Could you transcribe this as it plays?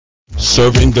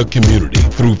serving the community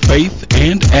through faith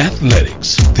and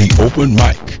athletics. The Open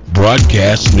Mic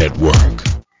Broadcast Network.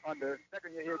 Under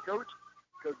second-year head coach,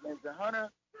 Coach Nancy Hunter,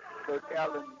 Coach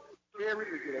Alan Terry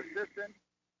is the assistant,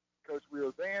 Coach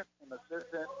Will Vance, an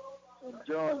assistant, and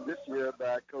joined this year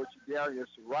by Coach Darius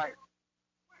Wright,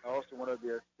 also one of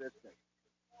the assistants.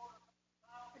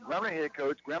 And Grambling head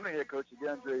coach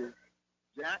DeAndre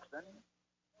Jackson,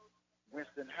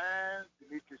 Winston Hines,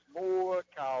 Demetrius Moore,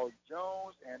 Kyle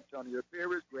Jones, Antonio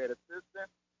Perez, grad assistant,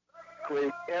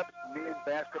 Craig Epps, men's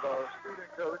basketball student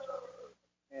coach,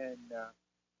 and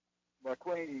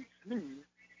McQueen Sneed,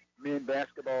 men's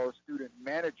basketball student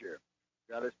manager.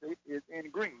 Valley State is in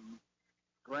green.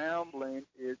 Grambling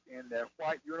is in their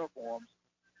white uniforms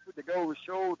with the gold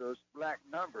shoulders, black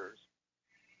numbers,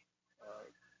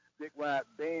 big white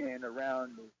band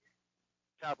around the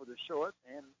top of the shorts,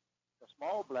 and a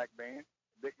small black band,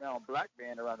 big round black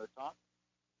band around the top.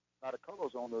 A lot of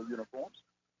colors on those uniforms.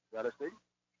 Valley State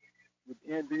with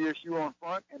NBSU on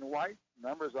front in white.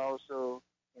 Numbers also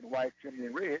in white, trimmed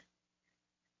in red.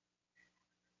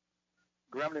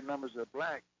 Grambling numbers are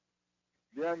black.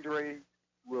 DeAndre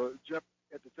will jump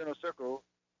at the center circle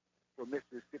for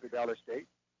Mississippi Valley State.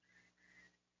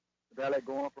 The Valley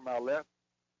going from our left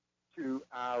to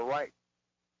our right.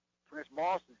 Prince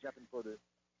Moss is jumping for the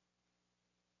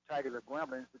Tigers of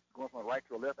Grambling, which is going from the right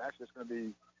to the left. Actually, it's going to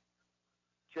be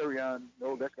Carry-On.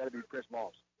 No, that's got to be Prince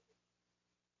Moss.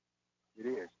 It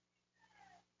is.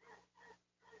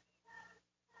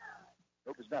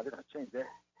 Nope, it's not. They're going to change that.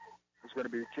 It's going to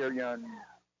be Carry-On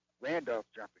Randolph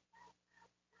jumping.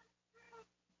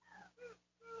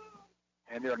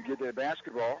 And they're going to get their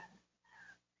basketball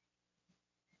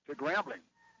to Grambling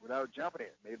without jumping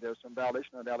it. Maybe there's some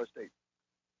violation on Valley State.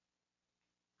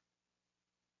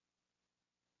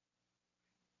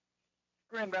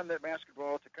 Grambling that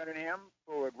basketball to Cunningham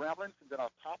for Grambling, and then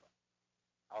out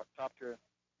top to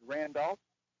Randolph.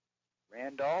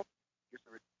 Randolph gets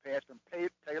a pass from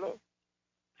Taylor.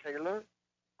 Taylor,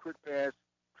 quick pass,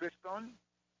 Crispin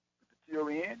with the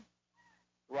TON.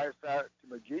 Right side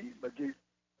to McGee. McGee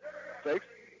fakes.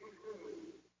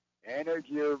 And they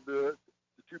give the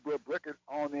two-board bracket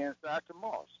on the inside to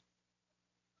Moss.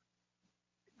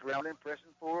 Grambling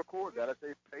pressing forward court. Gotta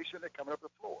stay patient. They're coming up the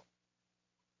floor.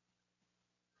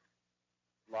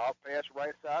 Lob pass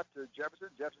right side to Jefferson.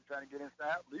 Jefferson trying to get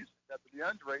inside. Leaves that to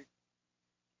DeAndre.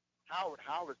 Howard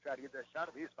trying to get that shot.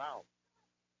 He's fouled.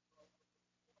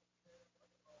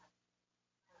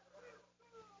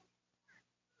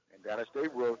 And Valley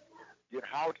State will get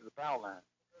Howard to the foul line.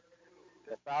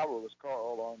 That foul was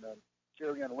called on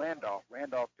Carry-On Randolph.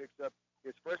 Randolph picks up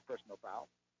his first personal foul.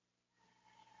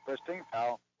 First team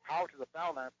foul. Howard to the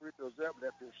foul line. Free throws up, but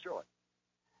that feels short.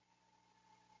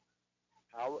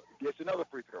 Howard gets another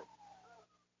free throw.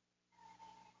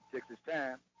 Takes his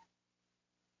time.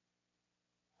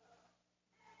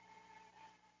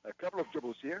 A couple of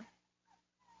dribbles here.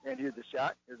 And here's the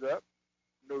shot. Is up.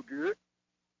 No good.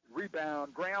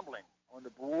 Rebound Grambling. On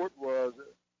the board was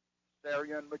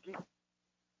Sarian McGee.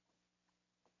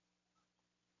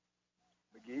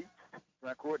 McGee,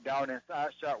 front court down inside.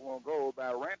 Shot won't go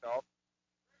by Randolph.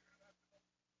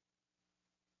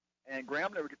 And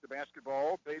Grambling will get the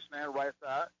basketball. Baseman right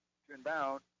side to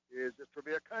inbound is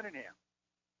Trevor Cunningham.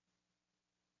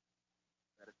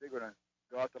 They're going to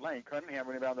go out the lane. Cunningham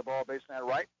running down the ball. Baseman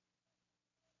right.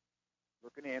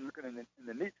 Looking in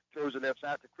the neat. Throws the left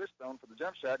side to Christone for the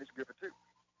jump shot. He's good for two.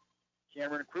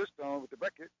 Cameron Christone with the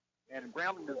bucket. And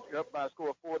Grambling is up by a score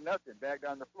of 4-0. Back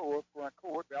down the floor. Front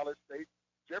court. Valley State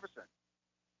Jefferson.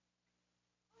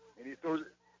 And he throws it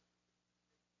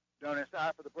down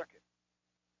inside for the bucket.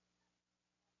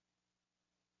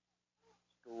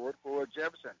 Scored for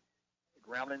Jefferson.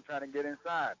 Grambling trying to get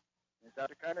inside. Inside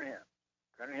to Cunningham.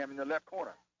 Cunningham in the left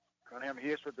corner. Cunningham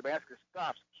hits with the basket.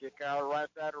 Stops. Kick out right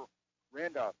side of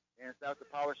Randolph. Inside the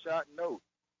power shot. No.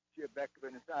 Chip back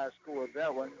up inside. Scores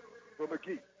that one for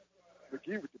McGee.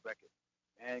 McGee with the bucket.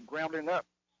 And Grambling up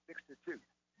 6-2.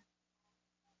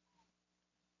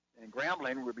 And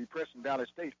Grambling will be pressing Valley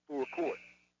State full court.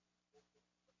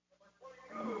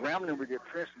 And Grambling will get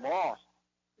Prince Moss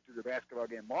to the basketball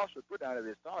game. Moss was put down as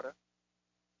his starter.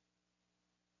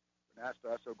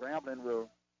 So Grambling will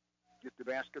get the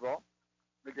basketball.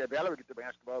 Valley will get the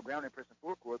basketball. Grambling pressing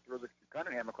full court. Throws it to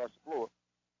Cunningham across the floor.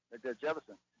 Like that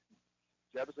Jefferson.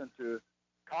 Jefferson to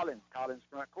Collins. Collins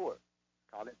front court.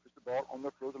 Collins puts the ball on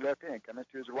the floor to the left hand. Coming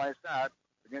to his right side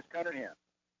against Cunningham.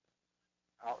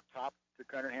 Out top to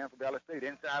Cunningham for Valley State.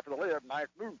 Inside for the layup. Nice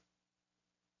move.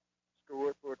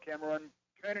 Scored for Cameron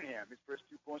Cunningham. His first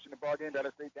 2 points in the ball game.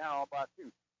 Valley State down by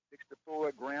 2.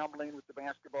 6-4. Grambling with the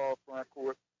basketball front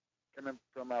court. Coming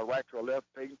from right to left,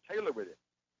 Peyton Taylor with it.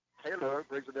 Taylor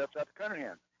brings it left side to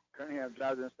Cunningham. Cunningham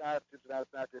drives inside, tips it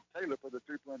outside to Taylor for the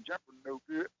three-point jumper. No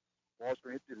good. Ball's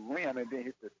going to hit the rim and then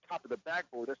hit the top of the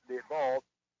backboard. That's a dead ball.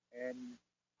 And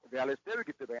Valley State will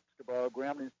get the basketball.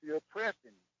 Grambling still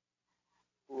pressing.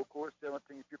 Full court,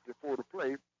 17:54 to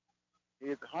play.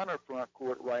 Here's Hunter front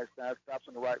court, right side. Stops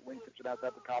on the right wing, tips it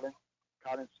outside to Collins.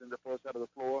 Collins in the far side of the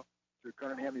floor to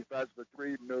Cunningham. He fires for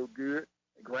three. No good.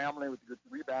 And Grambling with the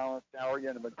rebound. Towery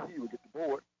and McGee will get the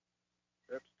board.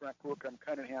 Up front court comes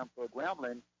Cunningham for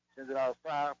Grambling. Sends it out of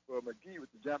five for McGee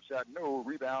with the jump shot. No.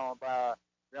 Rebound by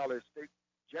Valley State.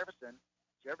 Jefferson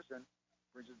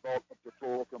brings his ball up the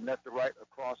floor from left to right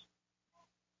across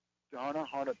to Hunter.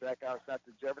 Hunter back outside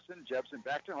to Jefferson. Jefferson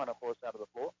back to Hunter for side of the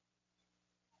floor.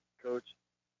 Coach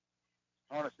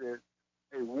Hunter says,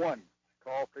 hey, one.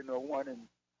 Call for no one. And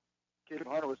Caleb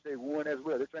Hunter would say one as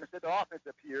well. They're trying to set the offense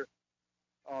up here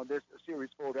on this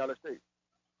series for Valley State.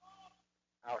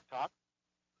 Out top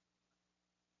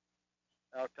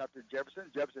to Jefferson.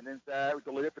 Jefferson inside with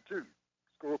the lid for two.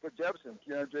 Score for Jefferson.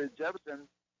 Keandre Jefferson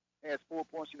has 4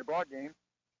 points in the ball game.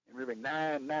 And we have a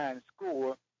 9-9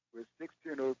 score with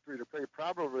 16:03 to play.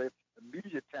 Probably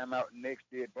immediate timeout next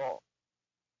dead ball.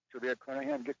 So there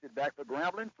Cunningham gets it back for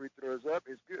Grambling. Free throws up.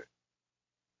 It's good.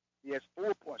 He has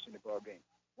 4 points in the ball game.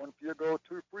 1 field goal,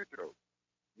 2 free throws.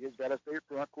 Here's Valley State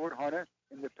front court. Hunter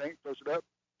in the paint, throws it up.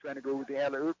 Trying to go with the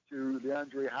alley-oop to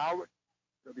DeAndre Howard.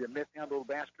 There'll be a mishandled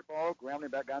basketball.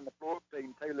 Grambling back on the floor.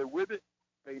 Peyton Taylor with it.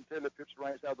 Peyton Taylor pips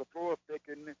right side of the floor.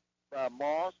 Taken by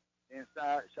Moss.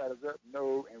 Inside, shot is up.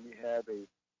 No, and we have a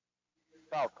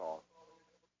foul call.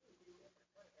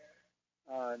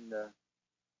 And is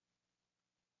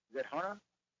that Hunter?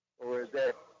 Or is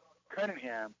that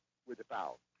Cunningham with the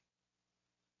foul?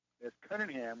 It's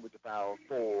Cunningham with the foul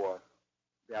for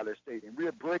Valley State. And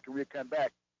we'll break and we'll come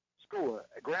back. Score,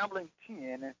 Grambling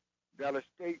 10, Valley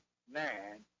State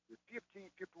 9, with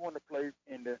 15:51 to play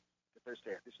in the first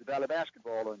half. This is Valley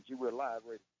Basketball on GWIL Live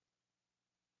Radio.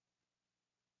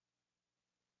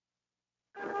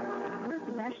 Where's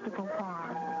Vegetable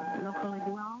Farm? Locally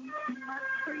grown, 2 months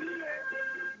per year.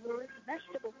 Where's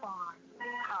Vegetable Farm?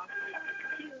 Call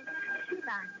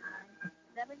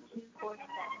 62299-7247.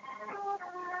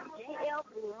 JL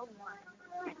Brewer 1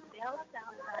 at Bell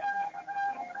South.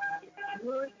 It's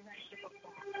Where's Vegetable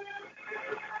Farm.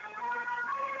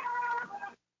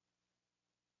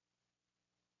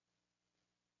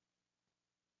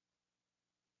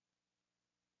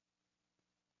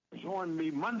 Join me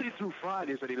Monday through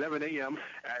Fridays at 11 a.m.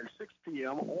 and 6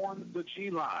 p.m. on the G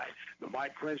Line. The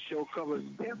Mike Prince Show covers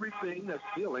everything that's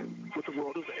dealing with the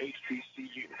world of the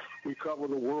HBCU. We cover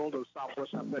the world of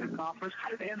Southwestern Athletic Conference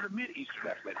and the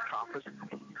Mid-Eastern Athletic Conference.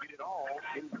 You get it all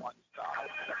in one stop.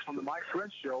 That's on the Mike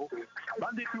Prince Show,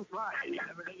 Monday through Friday,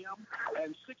 11 a.m.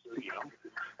 and 6 p.m.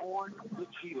 on the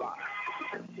G Line.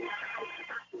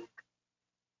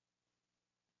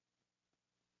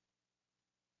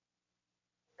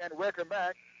 And welcome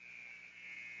back.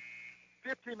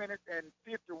 15 minutes and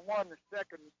 51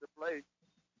 seconds to play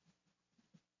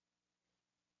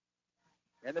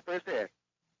in the first half.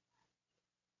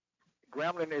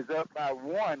 Grambling is up by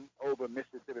 1 over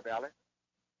Mississippi Valley.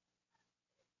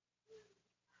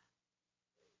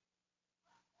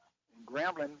 And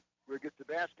Grambling will get the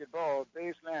basketball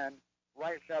baseline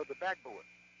right side of the backboard.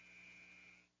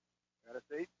 Valley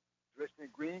State, dressed in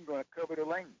green, going to cover the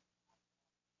lane.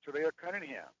 Terrell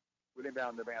Cunningham will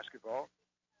inbound the basketball.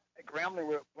 And Grambling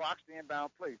will box the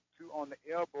inbound play. 2 on the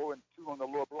elbow and 2 on the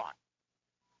lower block.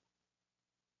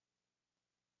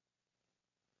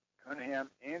 Cunningham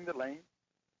in the lane.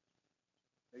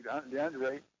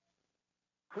 DeAndre.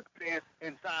 Quick pass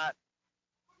inside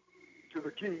to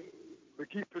McKee.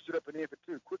 McKee puts it up and in for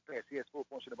 2. Quick pass. He has 4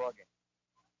 points in the ballgame.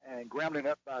 And Grambling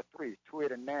up by 3.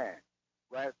 2-8-9.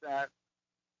 Right side.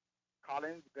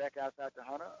 Collins back outside to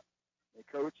Hunter. The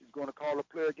coach is going to call a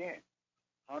play again.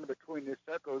 Hunter between the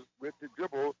circles with the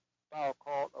dribble. Foul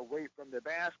call away from the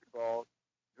basketball.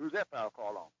 Who's that foul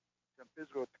call on? Some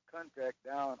physical contact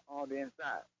down on the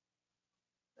inside.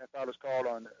 That foul is called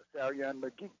on Sarian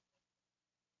McGee.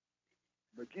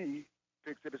 McGee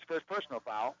picks up his first personal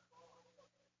foul.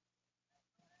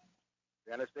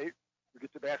 Valley State will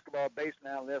get the basketball base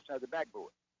now on the left side of the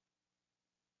backboard.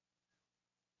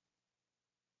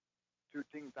 2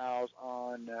 team fouls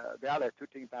on Valley, 2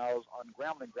 team fouls on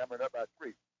Grambling. Grambling up by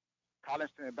 3.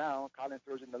 Collins to inbound. Collins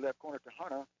throws it in the left corner to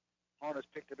Hunter. Hunter's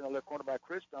picked up in the left corner by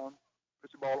Christone.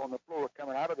 Puts the ball on the floor,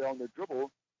 coming out of there on the dribble.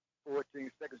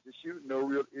 14 seconds to shoot. No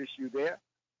real issue there.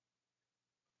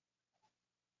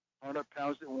 Hunter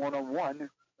pounds it 1-on-1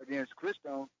 against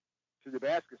Christone to the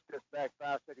basket. Steps back,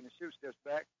 5 seconds to shoot. Steps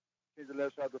back, to the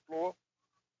left side of the floor.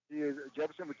 Here's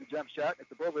Jefferson with the jump shot.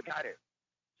 It's above the got it.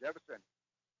 Jefferson.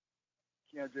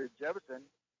 Keandre Jefferson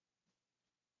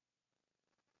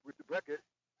with the bucket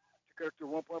to cut to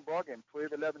a 1-point ball game.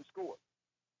 12-11 score.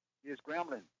 Here's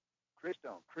Grambling.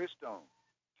 Christone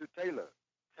to Taylor.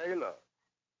 Taylor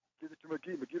gives it to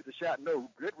McGee. McGee with the shot. No.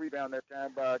 Good rebound that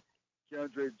time by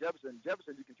Keandre Jefferson.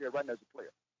 Jefferson, you can tell right now as a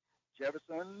player.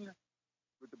 Jefferson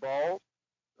with the ball.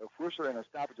 A whistle and a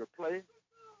stoppage of play.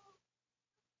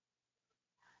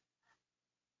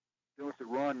 He wants to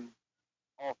run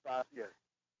off 5 years.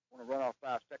 Want to run off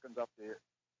 5 seconds off the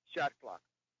shot clock.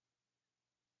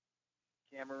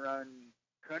 Cameron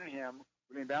Cunningham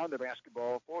will inbound the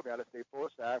basketball for Valley State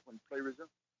side when play resumes.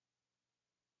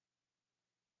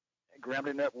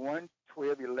 Grambling up 1,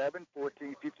 12-11,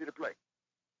 14-50 to play.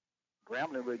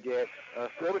 Grambling will get a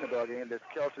sub in the ball game. That's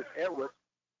Kelton Edwards.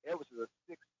 Edwards is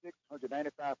a 6'6",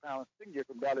 195-pound senior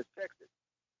from Dallas, Texas.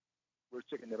 We're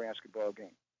checking the basketball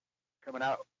game. Coming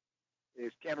out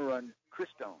is Cameron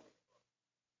Christone.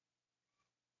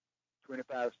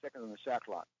 25 seconds on the shot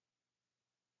clock.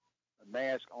 A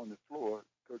mask on the floor.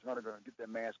 Coach Hunter going to get that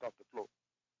mask off the floor.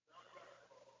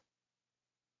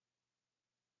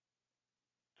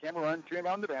 Cameron turned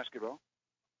on the basketball.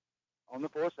 On the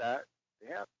far side. They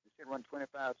said run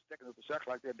 25 seconds of the shot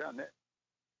clock. They've done that.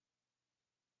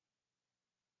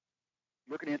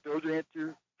 Looking in, throws it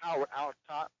into Howard out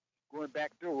top, going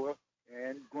back door,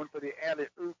 and going for the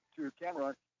alley-oop to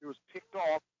Cameron. It was picked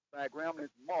off by Grambling's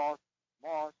Moss.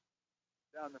 Moss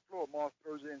down the floor. Moss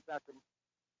throws it inside the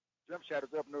jump shot.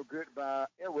 Is up no good by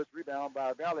Edwards. Rebound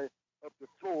by Valley up the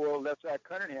floor. Left side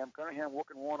Cunningham. Cunningham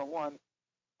working one-on-one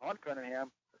on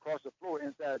Cunningham. Across the floor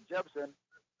inside Jefferson.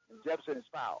 And Jefferson is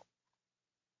fouled.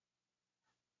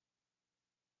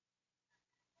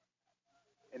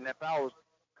 And that foul was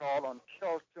called on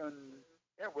Kelton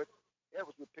Edwards.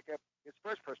 Edwards would pick up his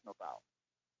first personal foul.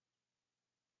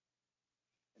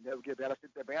 And that would give Valley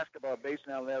State the basketball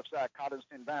baseline on the left side. Collins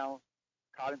inbound.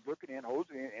 Collins looking in, holds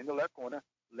it in the left corner.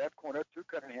 Left corner to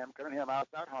Cunningham. Cunningham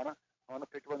outside Hunter. Hunter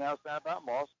picked up on the outside by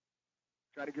Moss.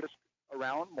 Trying to get us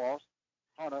around Moss.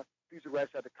 Hunter feeds the right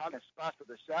side to Collins. Spots for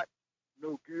the shot.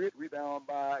 No good. Rebound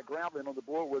by Grambling on the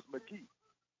board was McGee.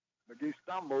 McGee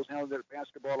stumbles, hands the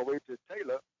basketball away to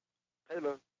Taylor.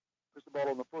 Taylor puts the ball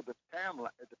on the floor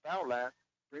at the foul line.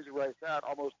 Brings it right side,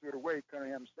 almost threw it away.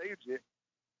 Cunningham saves it.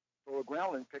 So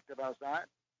Grambling picked up outside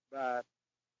by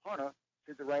Hunter.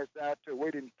 Sends the right side to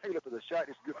Waiting Taylor for the shot.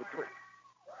 It's good for 3.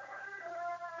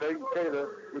 Peyton Taylor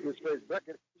with his first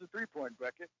bucket. It's a 3-point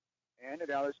bucket. And at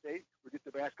Dallas State, we get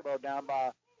the basketball down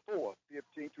by 4,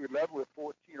 15-11 with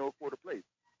 14:04 to play.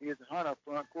 Here's Hunter,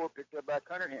 front court, picked up by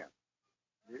Cunningham.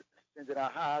 Sends it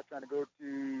out high, trying to go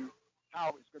to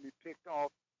Howard. It's going to be picked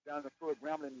off down the floor.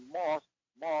 Grambling Moss.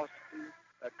 Moss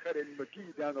cutting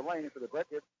McGee down the lane for the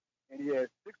bucket. And he has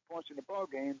 6 points in the ball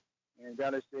game. And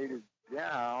Dallas State is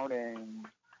down. And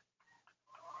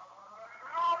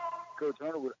Coach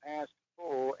Hunter would ask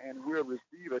for and will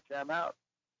receive a timeout.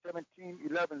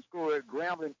 17-11 score.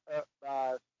 Grambling up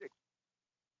by 6.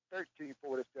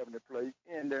 13:47 to play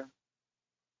in the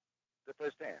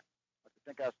first half. I'd like to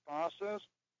thank our sponsors,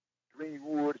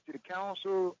 Greenwood City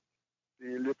Council, the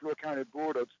LeFleur County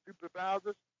Board of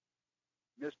Supervisors,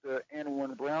 Mr.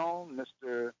 Anwan Brown,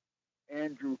 Mr.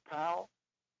 Andrew Powell,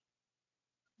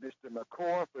 Mr.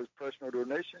 McCoy for his personal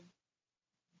donation.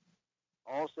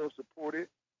 Also supported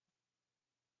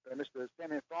by Mr.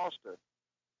 Sammy Foster.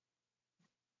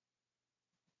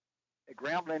 A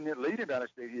Grambling leading Valley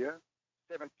State here,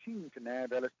 17-9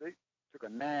 Valley State. Took a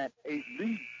 9-8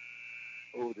 lead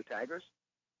over the Tigers.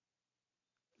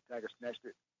 The Tigers snatched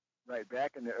it right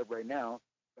back, and they're up right now.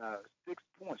 6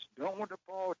 points. Don't want to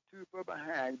fall too far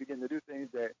behind. Begin to do things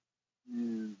that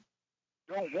you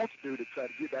don't want to do to try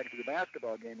to get back into the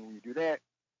basketball game. And when you do that,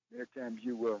 there are times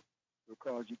you will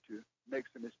cause you to make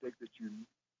some mistakes that you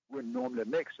wouldn't normally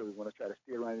make. So we want to try to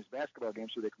stay around this basketball game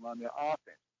so they can run their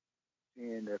offense.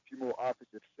 Seeing a few more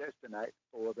offensive sets tonight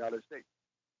for Valley State.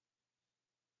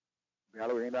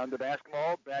 Valley inbound the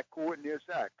basketball, backcourt near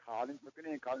side. Collins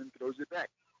looking in. Collins throws it back.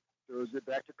 Throws it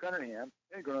back to Cunningham.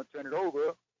 They're going to turn it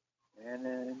over. And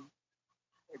then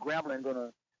Grambling going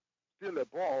to steal the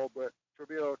ball, but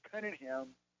Travell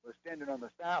Cunningham was standing on the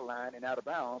sideline and out of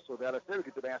bounds, so Valley State will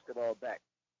get the basketball back.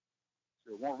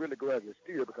 So it won't really go as a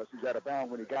steal because he's out of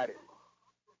bounds when he got it.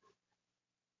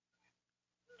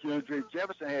 Keandre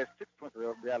Jefferson has 6 points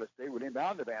for Valley State. Will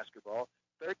inbound the basketball.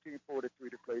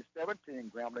 13:43 to play. 17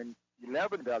 Grambling.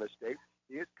 11 Valley State.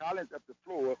 Here's Collins up the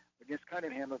floor against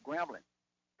Cunningham of Grambling.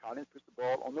 Collins puts the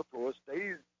ball on the floor,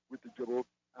 stays with the dribble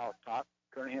out top.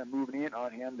 Cunningham moving in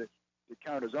on him. The The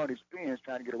counter's on his spins,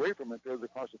 trying to get away from it, throws it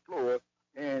across the floor,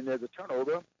 and there's a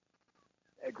turnover.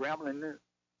 At Grambling,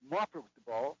 Mumford with the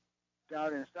ball,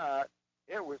 down inside,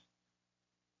 Edwards,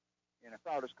 and a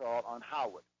foul is called on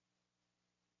Howard.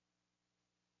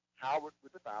 Howard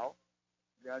with the foul.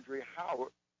 DeAndre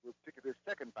Howard will pick up his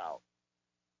second foul.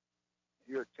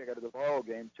 Here, check out of the ball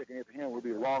game. Checking in for him will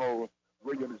be Ronald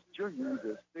Williams Jr.,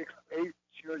 the 6'8",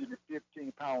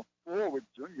 215-pound forward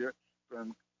junior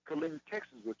from Killeen,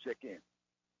 Texas, will check in.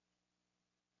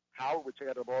 Howard will check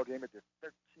out the ball game at the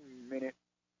 13-minute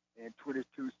and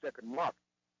 22-second mark.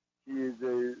 He is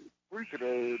a free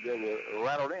throw that was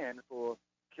rattled in for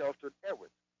Kelton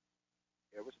Edwards.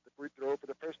 Edwards at the free throw for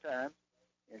the first time,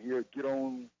 and he'll get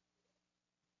on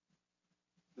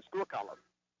the score column.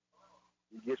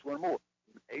 He gets one more.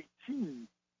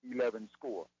 18-11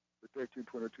 score with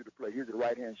 13:22 to play. Here's the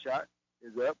right-hand shot.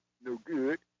 Is up. No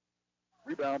good.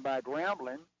 Rebound by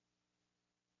Grambling.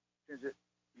 Sends it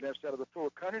left side of the floor.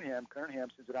 Cunningham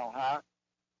sends it on high.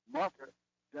 Mumford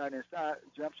down inside.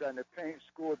 Jump shot in the paint.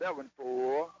 Scored that one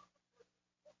for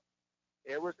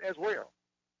Edwards as well.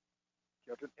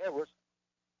 Kelton Edwards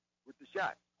with the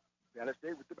shot. Valley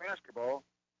State with the basketball.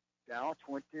 Down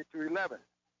 20-11.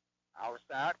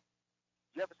 Outside.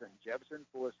 Jefferson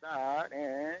for a side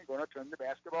and going to turn the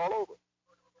basketball over.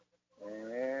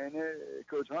 And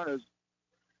Coach Hunter's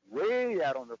way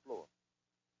out on the floor.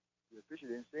 The official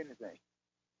didn't say anything.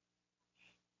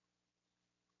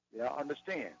 Yeah, I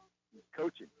understand. He's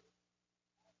coaching.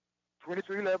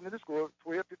 23-11 in the score,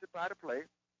 12:55 to play.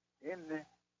 In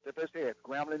the first half,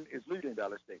 Grambling is leading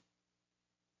Valley State.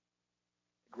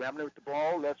 Grambling with the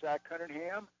ball, left side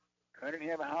Cunningham.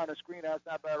 Cunningham behind the screen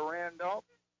outside by Randolph.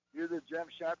 Here's a jump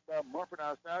shot by Mumford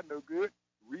outside, no good.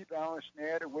 Rebound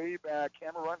snared away by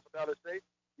Cameron for Valley State.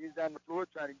 He's down the floor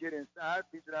trying to get inside,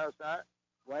 beats it outside.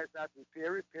 Right side to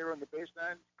Perry. Perry on the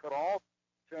baseline, cut off,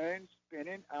 turns,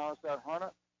 spinning, outside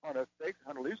Hunter. Hunter fakes.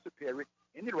 Hunter leaves to Perry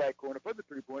in the right corner for the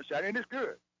three-point shot, and it's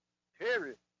good.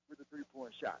 Perry with the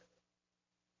three-point shot.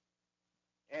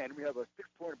 And we have a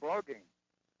 6-point ball game.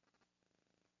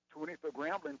 20 for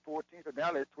Grambling, 14 for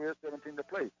Valley, 12-17 to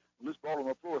play. Loose ball on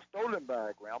the floor, stolen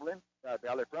by Grambling.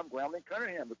 Valley from Grambling.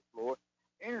 Cunningham with the floor.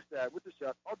 Inside with the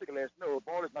shot. Off the glass. No,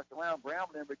 ball is knocked around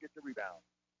Grambling, but gets the rebound.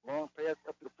 Long pass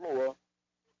up to the floor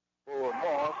for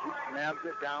Moss, who slams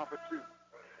it down for two.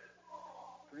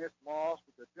 Chris Moss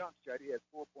with the jump shot. He has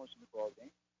 4 points in the ball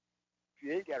game.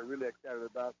 PA got really excited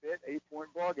about that.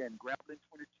 8-point ball game. Grambling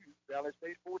 22, Valley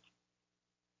State 14.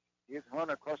 Here's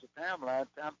Hunter across the timeline.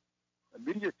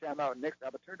 Immediate timeout. Next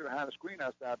opportunity behind the screen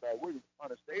outside by Williams.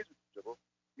 Hunter stays with the dribble.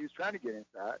 He's trying to get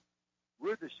inside.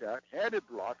 With the shot. Had it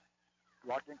blocked.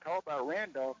 Blocked and caught by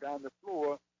Randolph down the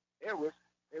floor. Edwards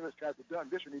tries to dunk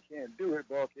this one. He can't do it.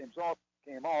 Ball came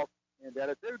off. And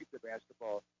Valley State gets the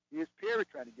basketball. Here's Perry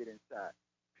trying to get inside.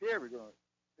 Perry going to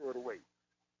throw it away.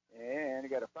 And he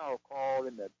got a foul call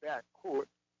in the back court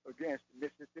against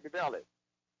Mississippi Valley.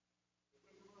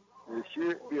 There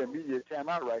should be an immediate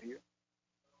timeout right here.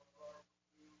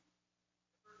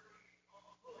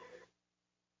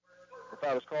 The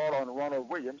foul is called on Ronald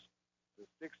Williams, the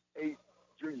 6'8"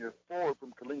 junior forward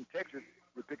from Killeen, Texas,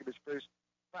 will pick up his first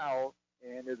foul,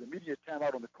 and there's immediate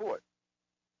timeout on the court.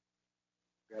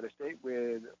 Valley State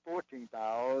with 14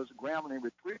 fouls, Grambling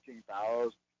with 13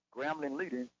 fouls, Grambling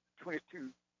leading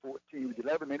 22-14 with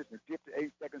 11 minutes and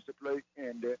 58 seconds to play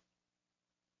in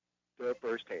the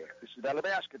first half. This is Valley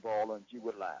Basketball on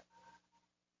G-Wood Live.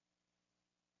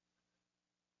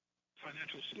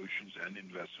 Financial solutions and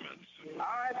investments.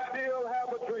 I still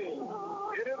have a dream.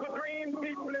 It is a dream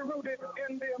deeply rooted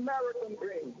in the American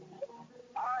dream.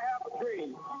 I have a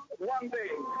dream. One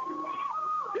day,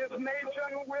 this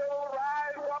nation will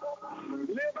rise up,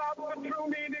 live out the true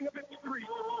meaning of its creed.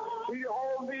 We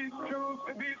hold these truths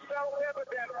to be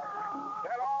self-evident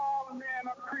that all men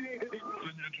are created equal.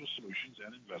 Financial Solutions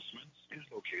and Investments is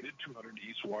located 200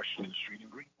 East Washington Street in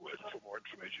Greenwood. For more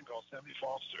information, call Sammy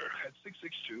Foster at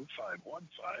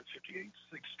 662-515-5860.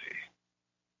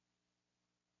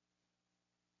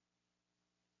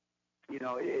 You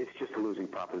know, it's just a losing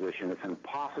proposition. It's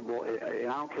impossible.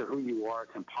 And I don't care who you are.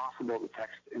 It's impossible to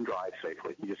text and drive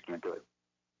safely. You just can't do it.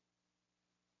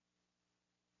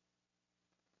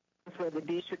 For the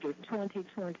district is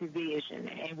 2020 vision,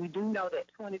 and we do know that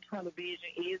 2020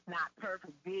 vision is not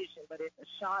perfect vision, but it's a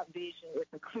sharp vision,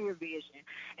 it's a clear vision,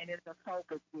 and it's a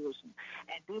focused vision.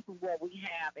 And this is what we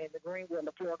have in the Greenwood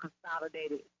LaFleur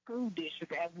Consolidated School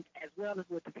District, as well as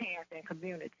with the parents and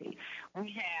community.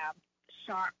 We have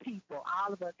sharp people.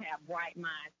 All of us have bright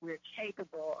minds. We're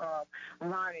capable of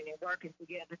learning and working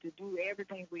together to do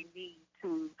everything we need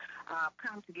to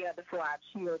come together for our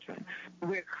children.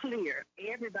 We're clear.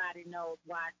 Everybody knows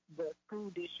why the school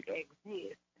district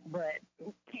exists, but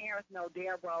parents know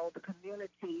their role, the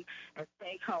community and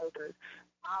stakeholders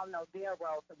all know their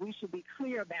role. So we should be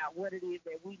clear about what it is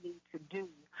that we need to do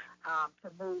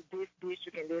to move this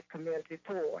district and this community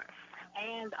forward.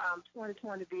 And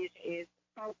 2020 vision is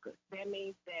focus. That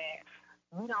means that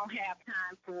we don't have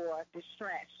time for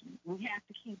distraction. We have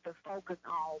to keep the focus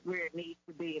on where it needs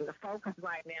to be. And the focus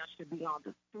right now should be on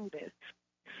the students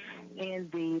in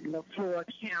the LaFleur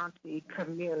County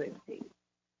community.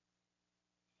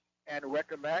 And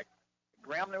welcome back.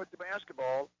 Grambling with the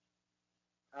basketball.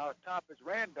 Our top is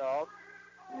Randolph.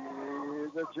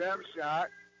 Is a jump shot.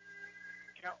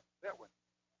 Count that one.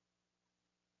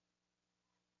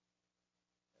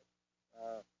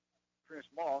 Prince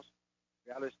Moss.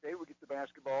 Valley State will get the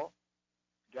basketball.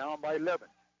 Down by 11.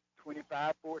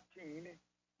 25-14.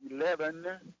 11.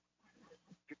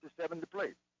 57 to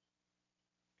play.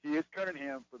 Here's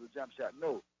Cunningham for the jump shot.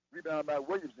 No. Rebound by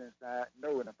Williams inside.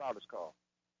 No, and a foul is called.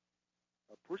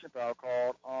 A pushing foul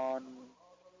called on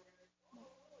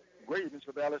Williams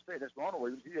for Valley State. That's Ronald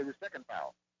Williams. He has his second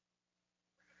foul.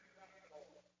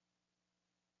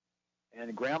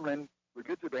 And Grambling will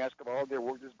get the basketball. They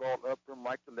work this ball up from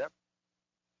right to left.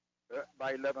 Up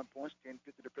by 11 points,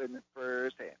 10:50 to play in the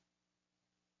first half.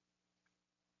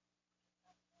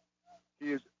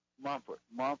 Here's Mumford.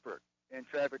 Mumford in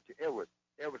traffic to Edwards.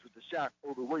 Edwards with the shot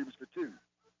over Williams for two.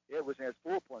 Edwards has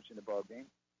 4 points in the ball game.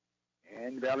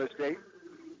 And Valley State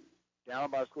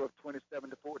down by a score of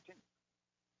 27-14.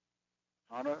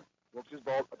 Hunter works his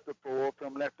ball up the floor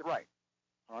from left to right.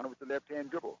 Hunter with the left-hand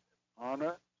dribble.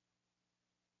 Hunter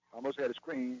almost had a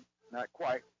screen, not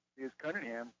quite. Here's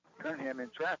Cunningham. Cunningham in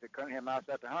traffic. Cunningham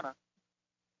outside to Hunter.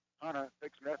 Hunter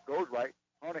takes left, goes right.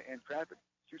 Hunter in traffic.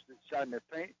 Shoots the shot in the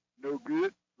paint. No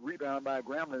good. Rebound by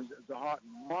Grambling. Zahart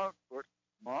Mumford.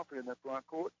 Mumford in the front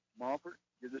court. Mumford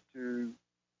gives it to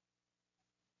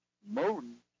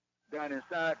Moden. Down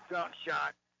inside. Jump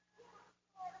shot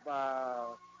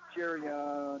by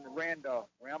Cherion Randolph.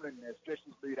 Grambling has stretched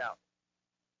his lead out.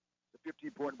 The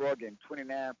 15-point ball game.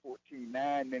 29-14.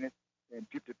 9 minutes and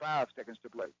 55 seconds to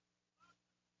play.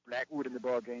 Blackwood in the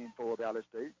ball game for Valley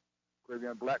State.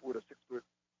 Quavion Blackwood, a 6-foot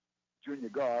junior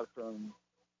guard from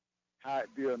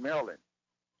Hyattville, Maryland.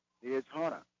 Here's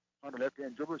Hunter. Hunter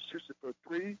left-hand dribble, shoots it for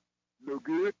three. No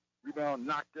good. Rebound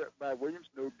knocked up by Williams.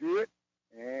 No good.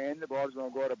 And the ball is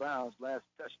going to go out of bounds. Last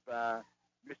touch by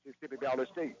Mississippi Valley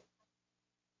State.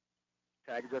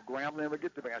 Tigers of Grambling will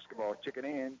get the basketball. Checking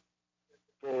in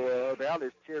for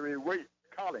Valley's Terry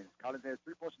Collins. Collins has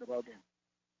 3 points in the ball game.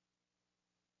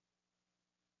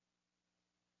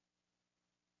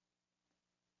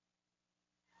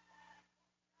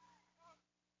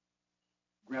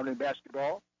 Grambling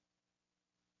basketball.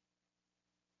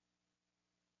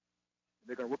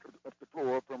 They're going to work up the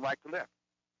floor from right to left.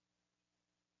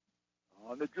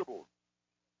 On the dribble.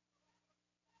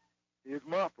 Here's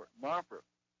Mumford. Mumford.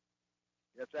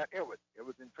 That's at Edwards.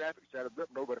 Edwards in traffic. Shot a blip.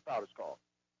 Nobody foul is called.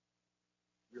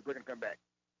 We're breaking to come back.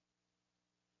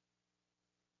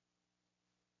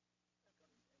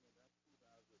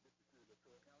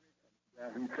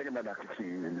 He's thinking about Dr.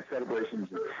 King and the celebrations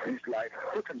in his life.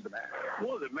 What comes to mind?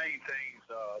 One of the main things,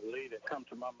 Lee, that come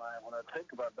to my mind when I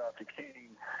think about Dr.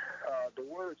 King, the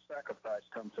word sacrifice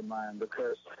comes to mind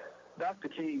because Dr.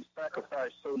 King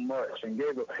sacrificed so much and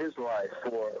gave up his life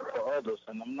for others.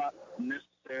 And I'm not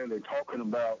necessarily talking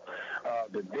about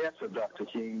the death of Dr.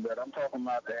 King, but I'm talking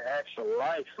about the actual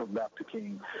life of Dr.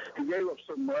 King. He gave up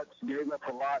so much, gave up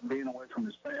a lot being away from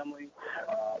his family,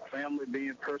 family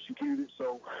being persecuted.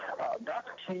 So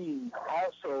Dr. King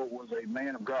also was a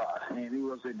man of God, and he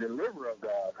was a deliverer of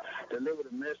God, delivered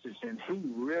a message, and he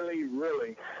really,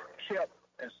 really kept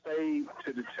and stayed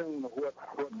to the tune of what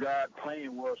God's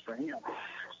plan was for him.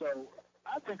 So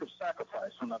I think of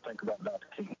sacrifice when I think about Dr.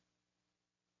 King.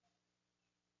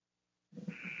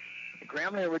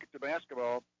 Grambling will get the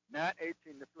basketball.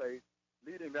 9:18 to play.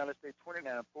 Leading Valley State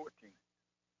 29-14.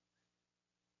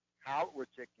 Howard will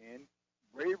check in.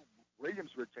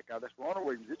 Williams will check out. That's Ronald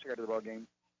Williams. He'll check out of the ball game.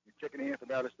 And checking in for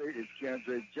Valley State is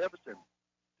Keandre Jefferson.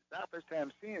 It's not the first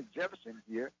time seeing Jefferson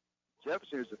here.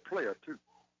 Jefferson is a player, too.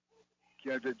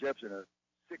 Keandre Jefferson, a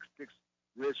 6'6"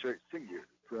 redshirt senior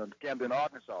from Camden,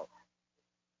 Arkansas.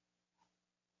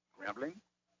 Grambling.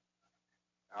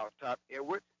 Out top,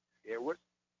 Edwards. Edwards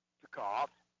to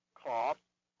Cobbs. Cobbs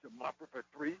to Mumford for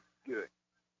three. Good.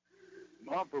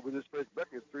 Mumford with his first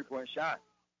bucket, 3-point shot.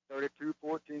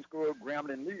 32-14 score.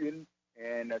 Grambling leading.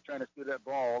 and trying to steal that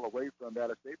ball away from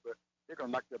Valley State, but they're going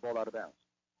to knock that ball out of bounds.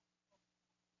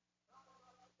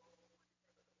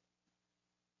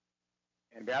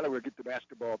 And Valley will get the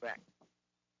basketball back.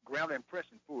 Grambling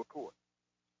pressing full court.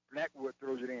 Blackwood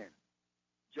throws it in.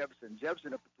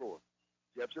 Jefferson up the floor.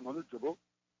 Jefferson on the dribble.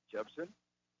 Jefferson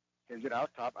sends it out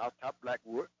top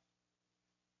Blackwood.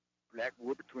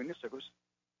 Blackwood between the circles.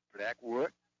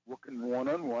 Blackwood working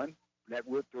one-on-one.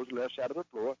 Blackwood throws the left side of the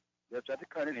floor. Left side to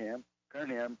Cunningham.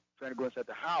 Cunningham trying to go inside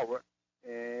to Howard.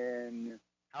 And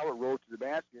Howard rolled to the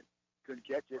basket. Couldn't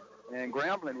catch it. And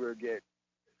Grambling will get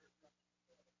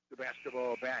the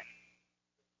basketball back.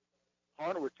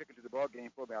 Hunter was checking to the ball game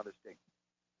for Valley State.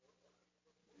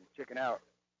 And checking out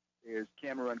is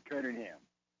Cameron Cunningham.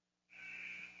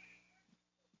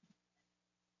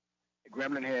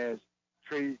 Grambling has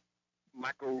Trey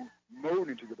Michael Moden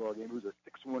into the ball game, who's a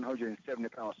 6'1",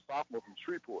 170-pound sophomore from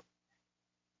Shreveport.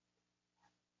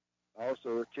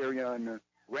 Also, Terrion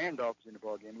Randolph is in the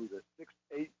ball game, who's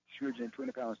a 6'8",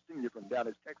 220-pound senior from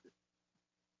Dallas, Texas.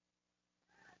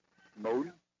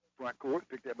 Moden, front court,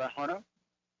 picked up by Hunter.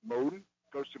 Moden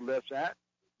goes to the left side.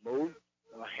 Moden,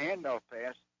 a handoff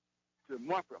pass to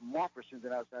Mumford. Mumford sends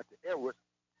it outside to Edwards.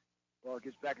 Ball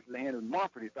gets back into the hand of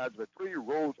Mumford. He fires a three,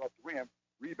 rolls off the rim.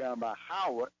 Rebound by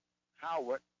Howard.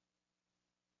 Howard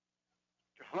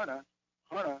to Hunter.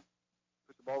 Hunter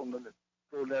puts the ball on the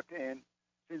floor left hand.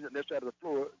 Sends it left side of the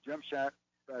floor. Jump shot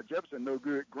by Jefferson, no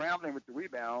good. Grambling with the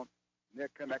rebound. And they'll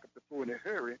come back up the floor in a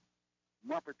hurry.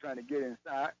 Mumford trying to get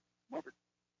inside. Mumford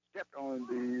stepped on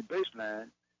the baseline,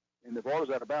 and the ball is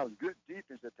out of bounds. Good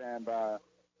defense that time by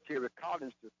Terry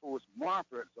Collins to force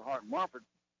Mumford, so hard Mumford,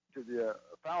 to the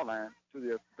foul line, to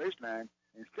the baseline,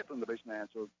 and stepped on the baseline.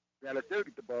 So Valley State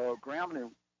get the ball.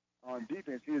 Grambling on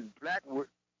defense. Here's Blackwood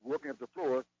working up the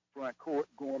floor, front court,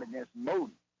 going against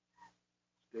Moden.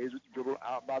 Stays with the dribble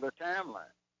out by the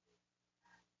timeline.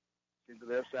 Sends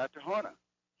the left side to Hunter.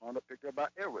 Hunter picked up by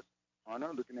Edwards.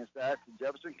 Hunter looking inside to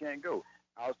Jefferson, can't go.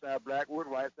 Outside Blackwood,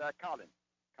 right side Collins.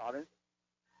 Collins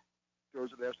throws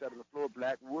the left side of the floor.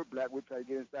 Blackwood tries to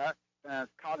get inside.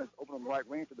 Finds Collins open on the right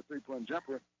wing for the three-point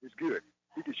jumper. It's good.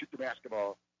 He can shoot the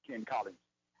basketball. Ken Collins.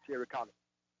 Terry Collins.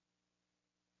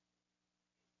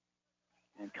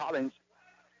 And Collins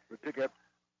will pick up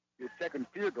his second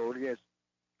field goal. He has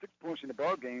 6 points in the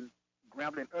ball game.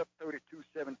 Grambling up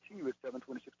 32-17 with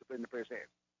 7:26 to play in the first half.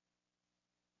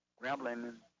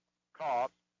 Grambling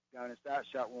Cobb down inside,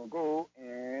 shot won't go,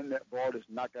 and that ball is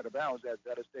knocked out of bounds as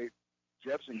Valley State.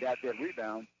 Jefferson got that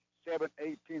rebound.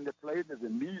 7:18 to play. There's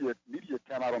immediate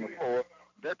timeout on the floor.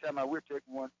 That time I will take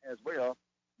one as well.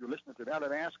 You're listening to Valley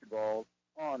Basketball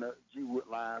on G Wood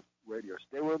Live Radio.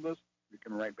 Stay with us. We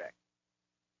come right back.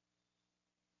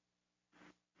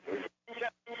 You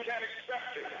can't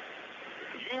accept it.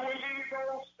 You will leave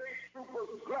those state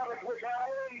troopers glutted with our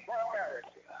own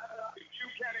barbarity. If you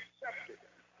can't accept it,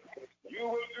 you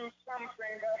will do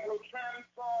something that will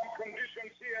transform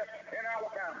conditions here in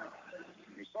Alabama.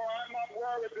 So I'm not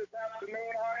worried this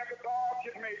afternoon, however dark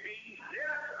it may be,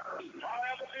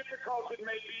 however difficult it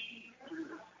may be.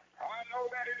 I know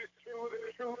that it is true,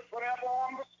 the truth forever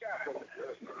on the scaffold,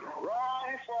 wrong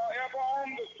forever on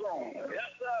the throne.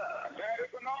 Yes, sir. That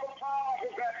is another part of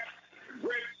that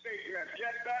great statement.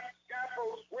 Yet that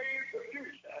scaffold sways the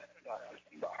future.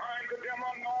 Behind the dim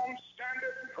unknown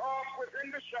standeth God within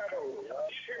the shadow,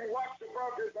 keeping watch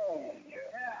above his own.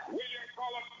 William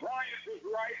Cullen Bryant is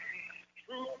right.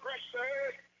 Truth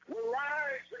pressure will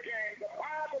rise again. The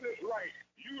Bible is right.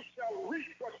 You shall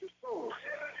reap what you sow.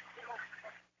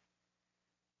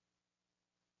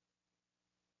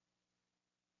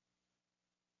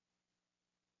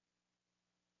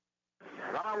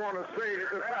 I want to say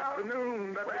this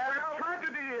afternoon that the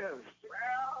tragedy is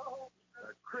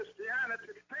that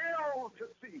Christianity failed to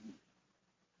see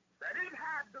that it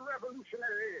had the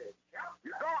revolutionary edge.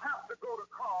 You don't have to go to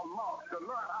Karl Marx to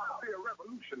learn how to be a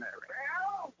revolutionary.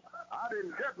 I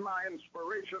didn't get my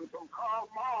inspiration from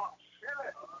Karl Marx.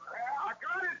 I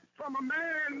got it from a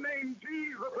man named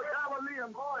Jesus, a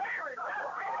Galilean boy.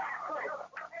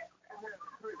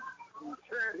 Who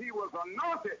said he was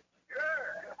anointed.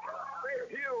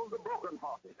 Heal the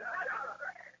brokenhearted.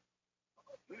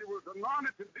 He was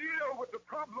anointed to deal with the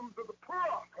problems of the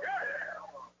poor.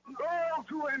 Those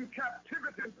who are in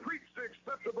captivity and preach the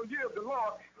acceptable year of the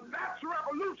Lord. That's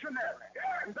revolutionary.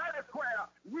 And that is where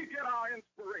we get our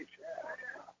inspiration.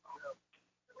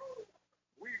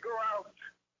 We go out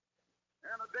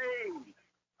in a day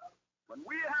when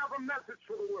we have a message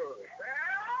for the world.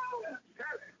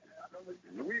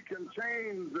 We can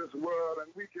change this world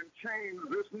and we can change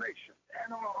this nation.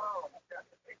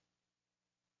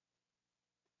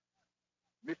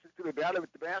 Mississippi will battle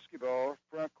with the basketball.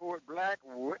 Front court,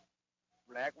 Blackwood.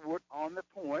 Blackwood on the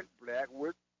point.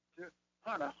 Blackwood to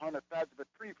Hunter. Hunter fires for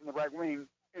 3 from the right wing,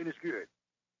 and it's good.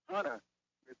 Hunter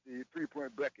with the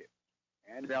 3-point bucket.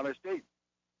 And Valley State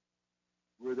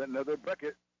with another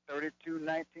bucket,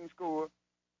 32-19 score.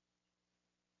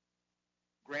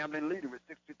 Grambling leading with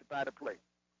 6:55 to play.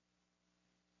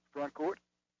 Front court,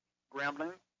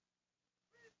 Grambling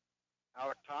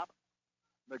out top.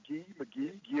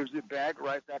 McGee gives it back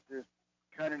right after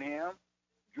Cunningham.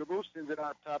 Dribbles, sends it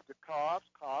out top to Cobbs.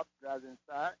 Cobbs drives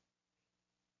inside.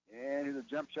 And here's a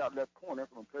jump shot left corner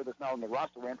from a player that's not on the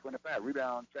roster, ran 25.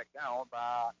 Rebound tracked down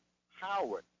by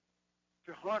Howard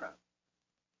to Hunter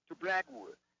to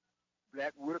Blackwood.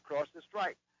 Blackwood across the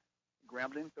stripe.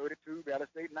 Grambling 32, Valley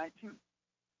State 19.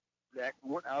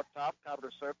 Blackwood out top of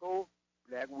the circle.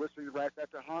 Blackwood swings right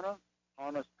after Hunter.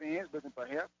 Hunter spins, looking for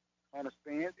help. Hunter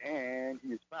spins, and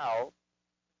he is fouled.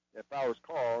 That foul is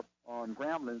called on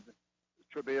Grambling's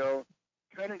Trebell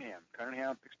Cunningham.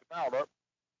 Cunningham picks the foul up.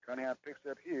 Cunningham picks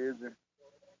up his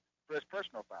first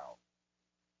personal foul.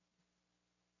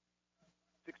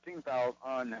 16 fouls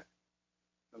on,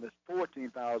 there's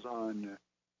 14 fouls on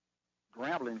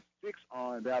Grambling, 6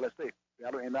 on Valley State.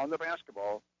 Valley inbound the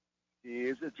basketball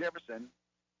is Jefferson.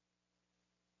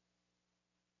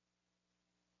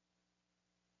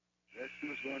 Let's see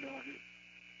what's going on here.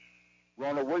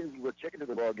 Ronald Williams will check into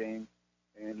the ball game,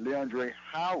 and Leandre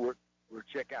Howard will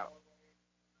check out.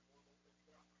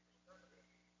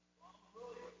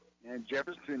 And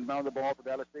Jefferson inbound the ball for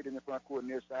Valley State in the front court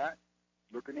near side.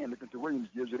 Looking to Williams,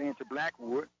 gives it in to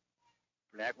Blackwood.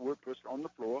 Blackwood puts it on the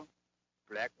floor.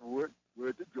 Blackwood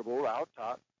with the dribble out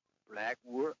top.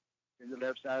 Blackwood in the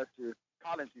left side to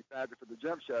Collins. He fires it for the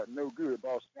jump shot. No good.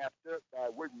 Ball snapped up by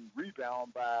Williams.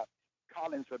 Rebound by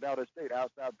Collins for Valley State.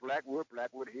 Outside Blackwood.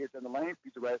 Blackwood heads in the lane.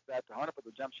 Feeds the right side to Hunter for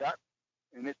the jump shot.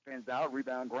 And this spins out.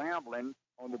 Rebound Grambling.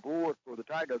 On the board for the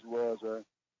Tigers was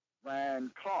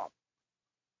Ryan Klopp.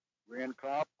 Ryan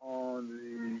Klopp on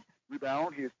the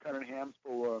rebound. Here's Cunningham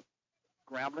for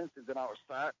Grambling. Sends it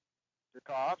outside to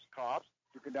Cobbs. Cobbs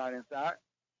looking down inside.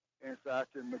 Inside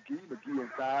to McGee. McGee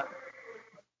inside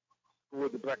for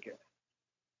the bucket.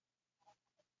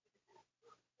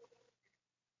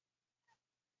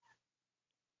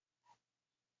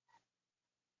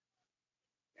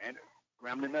 And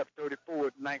Grambling up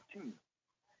 34-19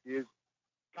 is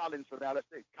Collins for Valley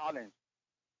State. Collins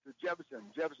to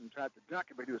Jefferson. Jefferson tried to dunk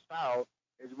it, but he was fouled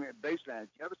as he went baseline.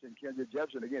 Jefferson can't get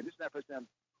Jefferson again. This is not the first time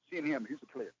seeing him. He's a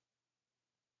player.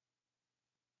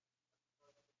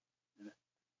 And the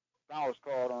foul was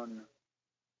called on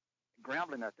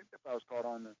Grambling. I think the foul was called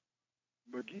on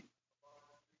McGee.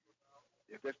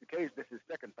 If that's the case, this is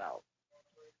second foul.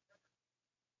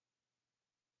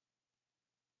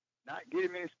 Not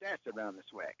getting many stats around the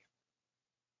SWAC.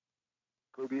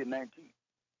 Kobe at 19.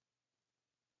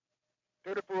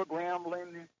 34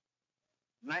 Grambling,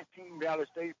 19 Valley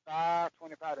State,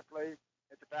 5:25 to play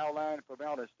at the foul line for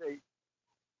Valley State.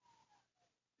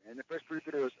 And the first free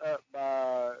throw is up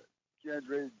by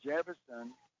Kendra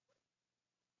Jefferson.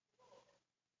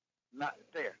 Not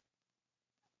there.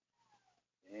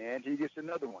 And he gets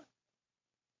another one.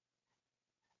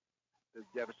 This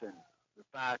Jefferson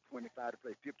with 5:25 to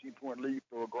play, 15-point lead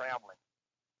for Grambling.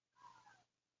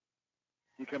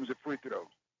 Here comes a free throw.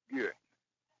 Good.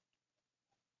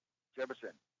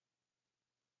 Jefferson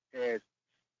has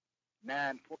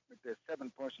 9 points. There's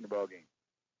 7 points in the ball game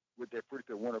with their free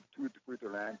throw, 1 of 2 at the free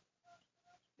throw line.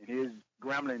 And here's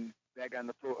Grambling back on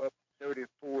the floor up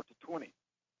 34-20.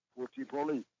 14-point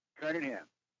lead.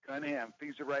 Cunningham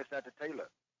feeds it right side to Taylor.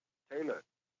 Taylor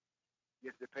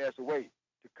gets the pass away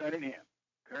to Cunningham.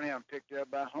 Cunningham picked up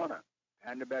by Hunter.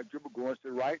 Behind the back dribble going to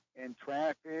the right in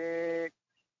traffic.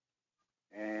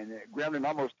 And Grambling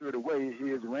almost threw it away.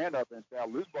 Here's Randolph inside.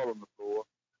 Loose ball on the floor.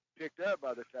 Picked up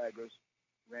by the Tigers.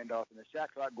 Randolph and the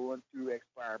shot clock going to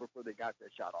expire before they got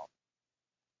that shot off.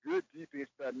 Good defense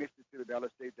by Mississippi Valley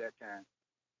State that time.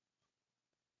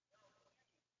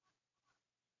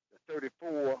 The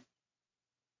 34-20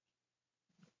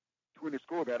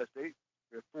 score Valley State.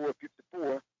 They're 4:54.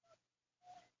 Going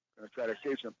to try to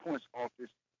shave some points off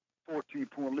this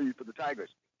 14-point lead for the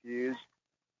Tigers. Here's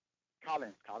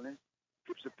Collins. Collins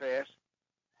trips a pass.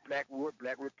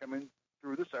 Blackwood coming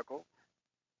through the circle.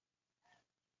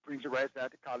 Brings it right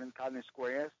side to Collins. Collins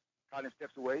squares. Collins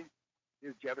steps away.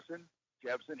 Here's Jefferson.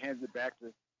 Jefferson hands it back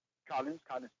to Collins.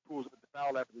 Collins pulls up at the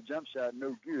foul after the jump shot.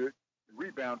 No good. The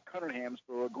rebound, Cunningham's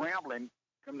for Grambling.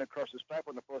 Coming across the stripe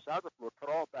on the far side of the floor. Cut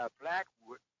off by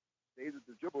Blackwood. Stays at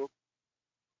the dribble.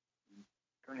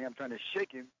 Cunningham trying to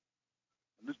shake him.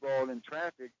 Loose ball in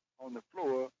traffic on the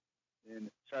floor. And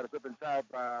shot us up inside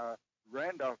by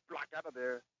Randolph, blocked out of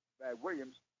there by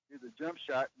Williams. Here's a jump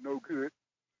shot, no good.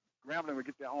 Grambling would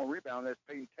get their own rebound. That's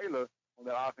Peyton Taylor on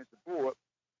that offensive board.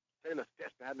 Taylor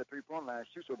steps behind the three-point line,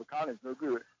 shoots over Collins, no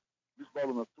good. Loose ball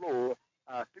on the floor.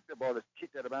 I think the ball is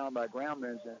kicked out of bounds by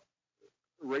Grambling's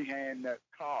Rayhan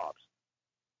Cobbs.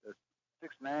 The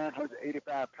 6'9",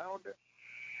 185-pounder.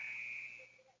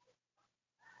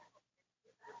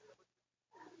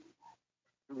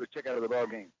 Who was checked out of the ball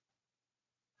game?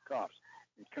 Cobbs.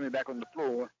 He's coming back on the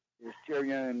floor is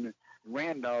Terrion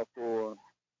Randolph for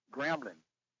Grambling.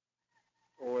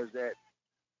 Or is that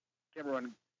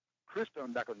Cameron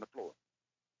Christon back on the floor?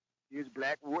 Here's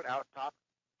Blackwood out top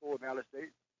for Valley State.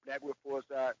 Blackwood for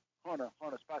side Hunter.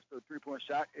 Hunter spots for the three-point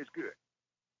shot. It's good.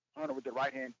 Hunter with the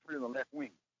right-hand three on the left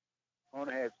wing.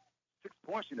 Hunter has 6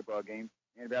 points in the ball game,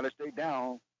 and Valley State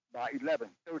down by 11,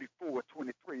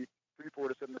 34-23,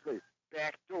 3:47 to play.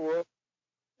 Back door,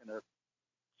 and the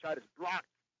shot is blocked.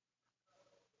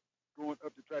 Going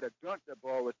up to try to dunk that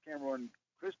ball was Cameron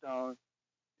Christon,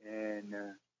 and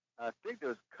I think it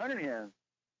was Cunningham,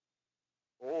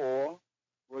 or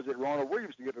was it Ronald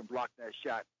Williams to get him blocked that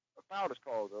shot? A foul is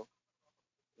called, though.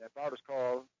 That foul is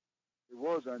called. It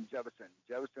was on Jefferson.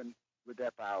 Jefferson with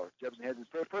that foul. Jefferson has his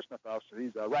first personal foul, so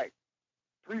he's all right.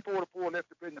 3:44 left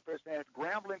to play in the first half.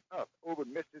 Grambling up over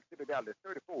Mississippi Valley,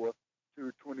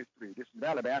 34-23. This is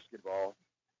Valley basketball,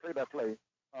 play-by-play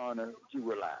on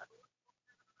G-Wood Live.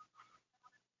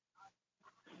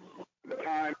 The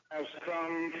time has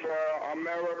come for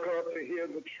America to hear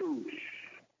the truth,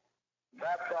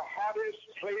 that the hottest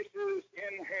places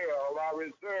in hell are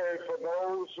reserved for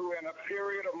those who, in a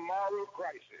period of moral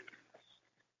crisis,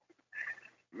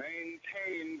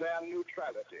 maintain their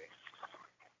neutrality.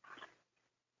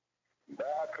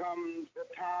 There comes the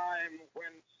time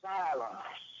when silence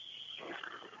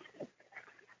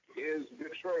is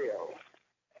betrayal.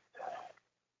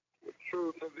 The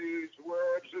truth of these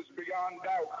words is beyond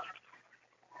doubt.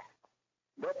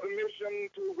 But the mission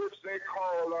to which they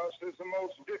call us is the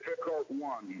most difficult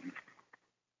one.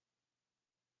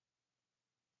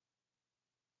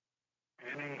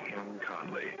 Annie M.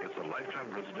 Conley is a lifetime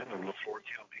resident of LaFleur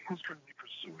County who's currently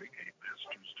pursuing a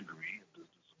master's degree in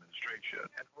business administration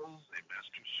and holds a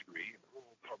master's degree in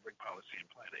rural public policy and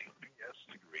planning, BS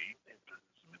degree in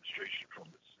business administration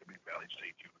from Mississippi Valley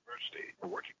State University. Her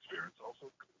work experience also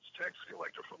includes tax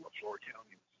collector for LaFleur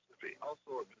County, Mississippi,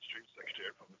 also administrative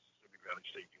secretary for Mississippi Valley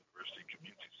State University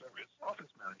Community Service,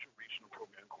 office manager, regional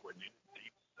program coordinator,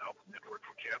 Deep South Network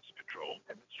for Cancer Control,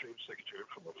 administrative secretary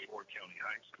for LaFleur County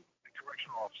High School, and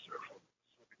correctional officer for the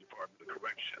Mississippi Department of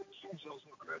Corrections. He's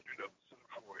also a graduate of the Center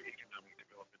for Economic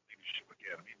Development Leadership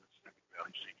Academy, Mississippi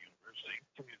Valley State University,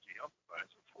 community health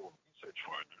advisor for Research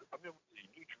Partner, a member of the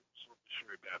New Jerusalem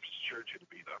Missionary Baptist Church in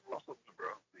Abida, also a member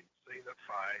of the Zeta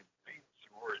Phi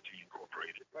Sorority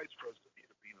Incorporated, vice president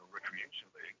of the Abida Recreation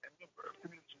League, and member of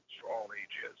Communities for All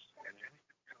Ages. And Annie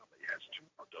currently has 2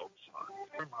 adult sons.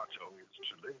 Her motto is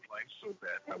to live life so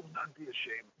that I will not be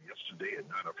ashamed of yesterday and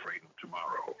not afraid of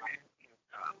tomorrow. Annie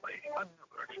Conley,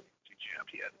 another community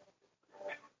champion.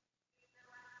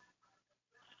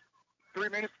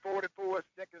 3 minutes, 44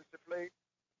 seconds to play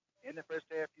in the first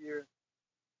half here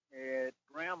at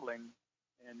Grambling.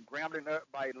 And Grambling up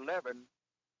by 11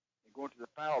 and going to the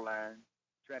foul line,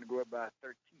 trying to go up by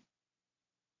 13.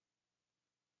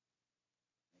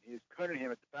 And he's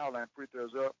Cunningham at the foul line. Free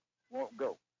throws up, won't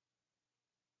go.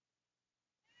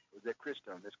 Was that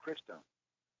Christon? That's Christon.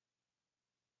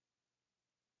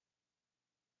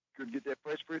 Couldn't get that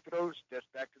first free throw, steps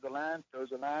back to the line, throws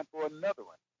the line for another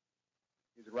one.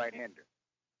 He's a right-hander.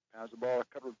 Pounds the ball, a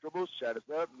couple of dribbles, shot is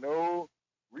up, no.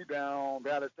 Rebound,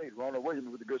 Valley State. Ronald Williams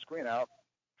with a good screen out.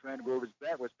 Trying to go over his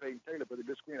back was Peyton Taylor, but a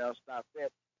good screen out, stopped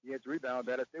that. He has the rebound.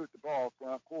 Valley State with the ball,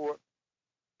 front court.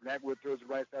 Blackwood throws the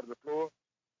right side of the floor.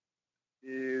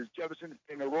 Is Jefferson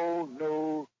in a roll?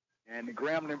 No. And the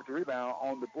Grambling with the rebound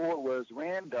on the board was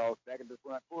Randolph. Back in the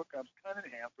front court comes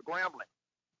Cunningham for Grambling.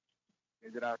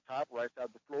 Is it out top, right side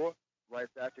of the floor, right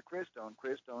side to Christon.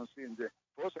 Christon seeing the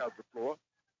first side of the floor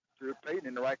to Peyton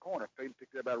in the right corner. Peyton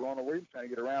picked it up by Ronald Williams, trying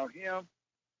to get around him.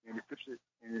 And he flips it,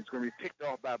 and it's going to be picked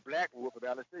off by Blackwood for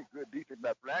Valley State. Good defense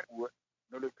by Blackwood.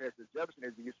 No look past to Jefferson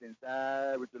as he gets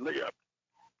inside with the layup.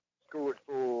 Scored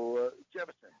for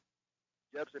Jefferson.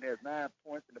 Jefferson has 9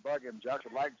 points in the ball game.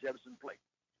 Joshua likes Jefferson play.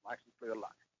 Likes to play a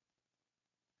lot.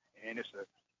 And it's a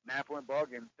 9-point ball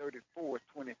game,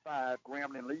 34-25.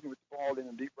 Grambling leading with the ball in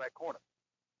the deep right corner.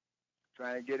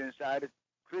 Trying to get inside it.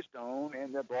 Christon,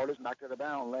 and the ball is knocked out of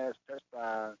bounds. Last touch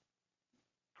by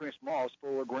Prince Moss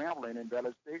for Grambling in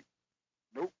Valley State.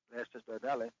 Nope, last touch by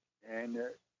Valley. And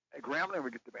At Grambling,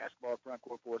 we get the basketball front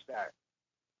court for side.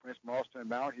 Prince Marston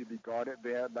inbound. He'll be guarded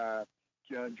there by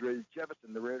Keandre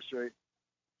Jefferson, the redshirt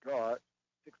guard,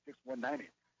 6'6", 190,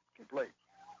 can play.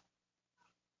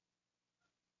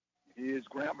 Here's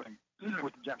Grambling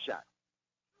with the jump shot.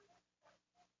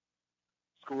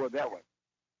 Scored that one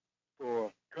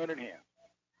for Cunningham.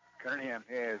 Cunningham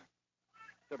has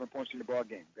 7 points in the ball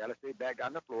game. Valley State back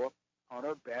on the floor.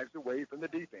 Hunter backs away from the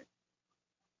defense.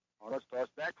 Hunter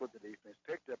starts back with the defense.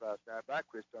 Picked up outside by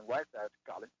Christian. Right side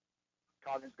to Collins.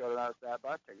 Collins got it outside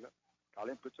by Taylor.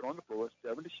 Collins puts it on the floor.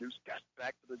 7 to shoot. Got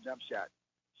back to the jump shot.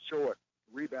 Short.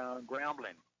 Rebound.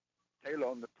 Grambling. Taylor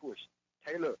on the push.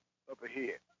 Taylor up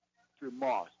ahead to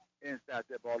Moss. Inside,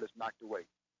 that ball is knocked away.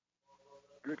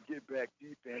 Good get-back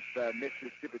defense by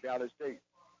Mississippi Valley State.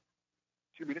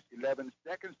 2 minutes, 11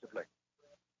 seconds to play.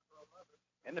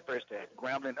 In the first half,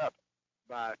 Grambling up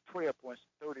by 12 points,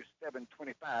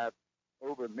 37-25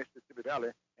 over Mississippi Valley.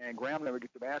 And Grambling will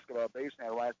get the basketball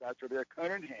baseline right side to their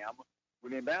Cunningham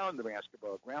will inbound the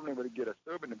basketball. Grambling will get a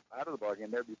serving out of the ball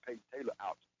game. That'll be Peyton Taylor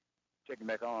out. Checking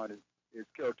back on is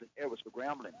Kelton Edwards for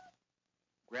Grambling.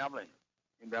 Grambling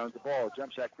inbounds the ball.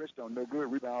 Jump shot, Christone, no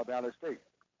good. Rebound, Valley State.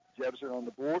 Jefferson on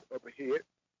the board, up ahead.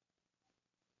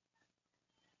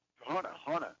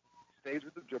 Hunter stays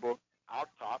with the dribble, out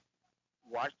top,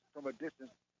 watched from a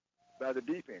distance by the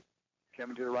defense.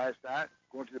 Coming to the right side,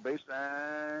 going to the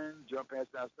baseline, jump pass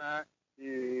outside.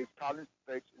 Is Collins,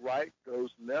 fakes right,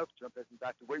 goes left, jump pass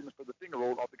back to Williams for the finger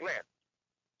roll off the glass.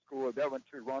 Scored that one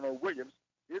to Ronald Williams,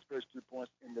 his first 2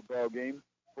 points in the ball game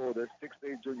for the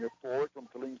 6'8" junior forward from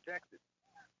Killeen, Texas.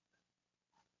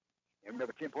 And we have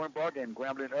a 10-point ball game.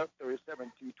 Grambling up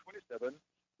 37-27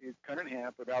 is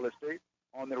Cunningham for Valley State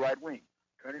on the right wing.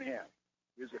 Cunningham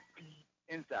is a feed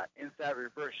inside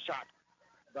reverse shot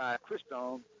by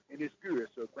Christone, and it's good.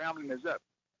 So Grambling is up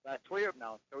by 12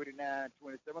 now, 39-27.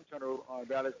 Turnover on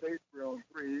Valley State,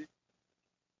 3-on-3.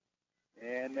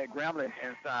 And Grambling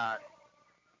inside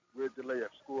with the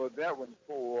layup. Scored that one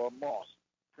for Moss.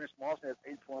 Prince Moss has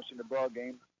 8 points in the ball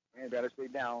game. And Valley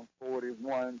State down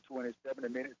 41-27, a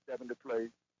minute, 7 to play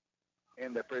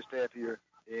in the first half here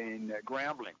in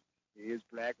Grambling. Here's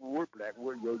Blackwood.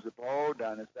 Blackwood goes the ball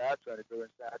down the side, trying to go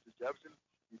inside to Jefferson.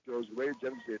 He throws away.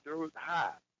 Jefferson throws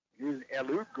high. Here's an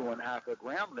alley-oop going high for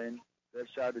Grambling. That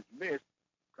shot is missed.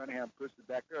 Cunningham puts it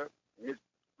back up, and it's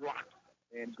blocked.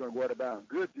 And it's going to go out of bounds.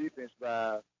 Good defense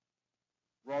by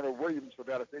Ronald Williams for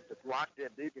Valley State to block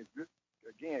that defense. Good,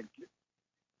 again,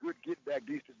 good get-back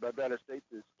defense by Valley State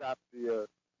to stop the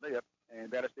layup, and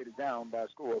Valley State is down by a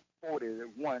score of 41-27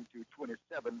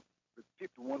 with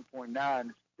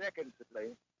 51.9 seconds to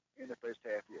play in the first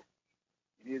half here.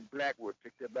 And here's Blackwood,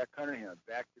 picked up by Cunningham,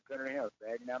 back to Cunningham,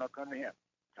 back down on Cunningham.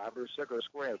 Top of the circle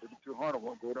square, looking to Hunter,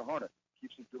 won't go to Hunter.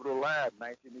 Keeps his dribble alive,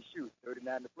 19 to shoot,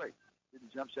 39 to play. Here's a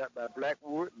jump shot by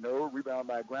Blackwood, no, rebound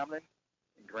by Grambling.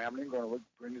 And Grambling going to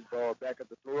bring his ball back up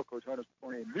the floor. Coach Hunter's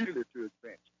pointing immediately to his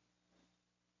bench.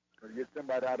 Going to get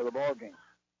somebody out of the ball game.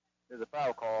 There's a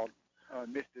foul called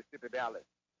on Mississippi Valley.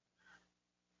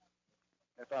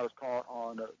 That foul was called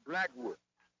on Blackwood.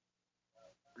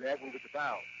 Blackwood with the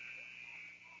foul.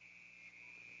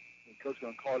 And coach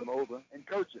going to call him over and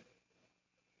coach him.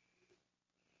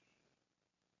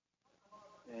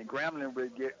 And Grambling will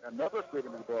get another slip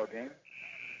into the ball game.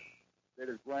 That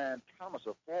is Brian Thomas,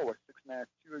 a forward, 6'9",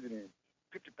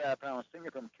 255-pound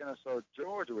senior from Kennesaw,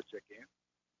 Georgia, will check in.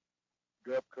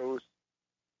 Gulf Coast,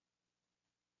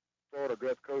 Florida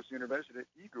Gulf Coast University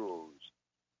Eagles,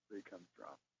 where he comes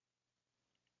from.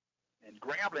 And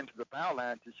Grambling to the foul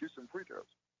line to shoot some free throws.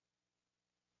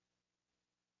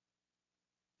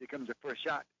 Here comes the first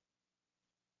shot.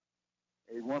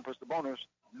 A one-plus the bonus,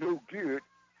 no good.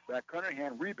 By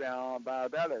Cunningham, rebound by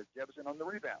Valley. Jefferson on the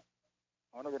rebound.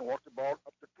 Hunter going to walk the ball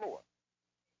up the floor.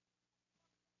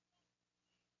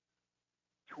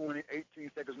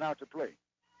 18 seconds now to play.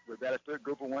 With Valley State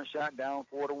go for one shot, down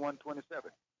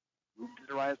 41-27. Moving to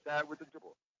the right side with the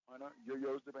dribble. Hunter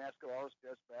yo-yos the basketball,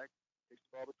 steps back, takes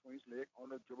the ball between his legs.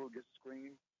 On the dribble, gets the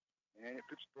screen, and it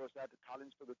flips first out to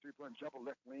Collins for the three-point jumper,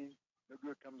 left wing. No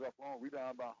good, comes off long.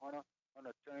 Rebound by Hunter.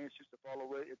 Hunter turns, shoots the fall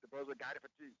away. It's the buzzer, got it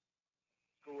for two.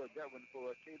 Scored that one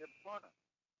for Caleb Hunter.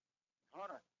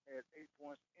 Hunter has 8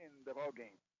 points in the ball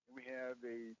game. And we have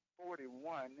a 41.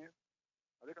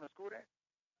 Are they going to score that?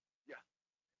 Yeah.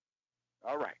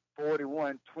 All right.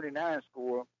 41-29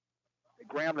 score.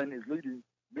 Grambling is leading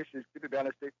Mississippi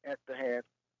Valley State at the half.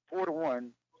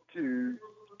 41-29.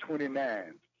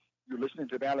 You're listening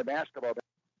to Valley Basketball.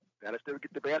 Valley State will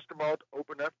get the basketball to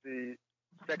open up the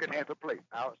second half of play.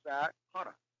 Outside,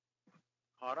 Hunter.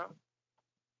 Hunter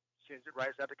sends it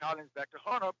right side to Collins, back to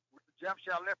Hunter with the jump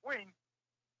shot left wing.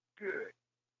 good.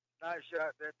 Nice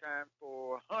shot that time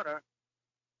for Hunter.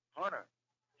 Hunter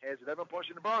has 11 points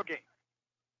in the ball game.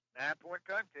 9-point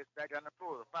contest back down the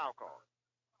floor. The foul call.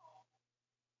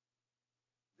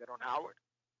 Is that on Howard?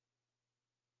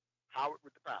 Howard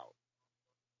with the foul.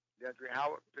 DeAndre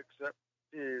Howard picks up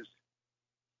his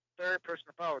third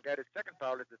personal foul. Got his second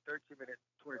foul at the 13-minute,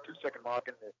 22-second mark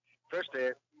in the first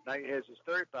half. Now he has his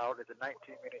third foul at the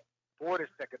 19-minute,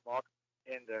 40-second mark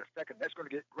in the second. That's going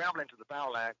to get Grambling to the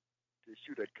foul line to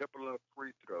shoot a couple of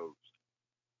free throws.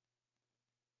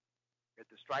 At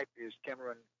the stripe is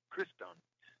Cameron Christon.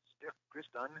 Steph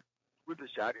Christon with the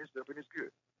shot is up and it's good.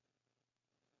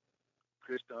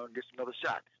 Christon gets another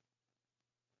shot.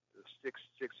 The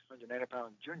 6'6",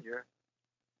 190-pound junior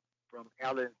from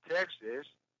Allen, Texas,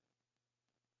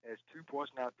 has 2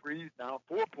 points, now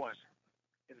 4 points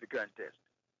in the contest.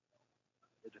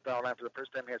 At the foul line for the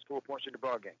first time, he has 4 points in the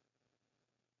ball game.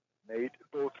 Made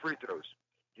both free throws.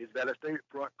 Here's Valley State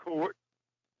front court.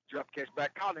 Jump catch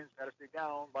back Collins. Valley State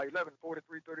down by 11,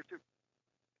 43-32.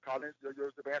 Collins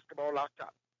goes the basketball out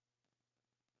top.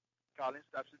 Collins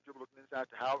stops his dribble, looking inside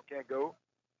to Howard. Can't go.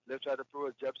 Left side of the floor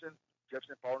is Jefferson.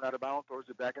 Jefferson falling out of bounds, throws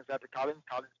it back inside to Collins.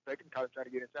 Collins faking. Collins trying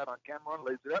to get inside on Cameron.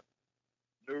 Lays it up.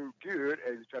 No good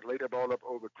as he tried to lay that ball up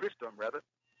over Christon, rather.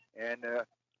 And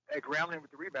Grambling with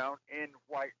the rebound in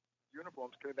white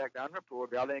uniforms coming back down the floor.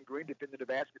 Valley and Green defending the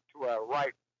basket to our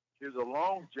right. Here's a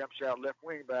long jump shot left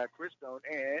wing by Christon,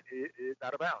 and it is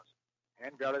out of bounds.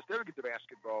 And Valley still get the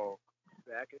basketball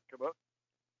back and come up,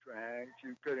 trying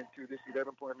to cut into this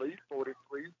 11-point lead,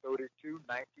 43-32,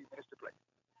 19 minutes to play.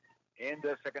 In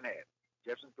the second half,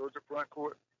 Jefferson throws the front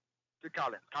court to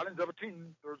Collins. Collins double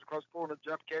team, throws across the floor on a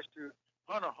jump catch to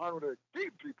Hunter. Hunter with a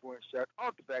deep three-point shot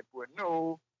off the backboard.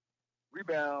 No.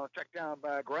 Rebound tracked down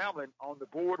by Grambling on the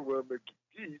board where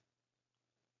McGee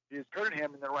is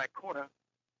Cunningham in the right corner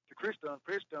to Christon.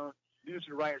 Christon leaves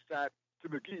to the right side to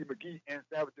McGee. McGee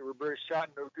inside with the reverse shot,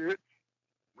 no good.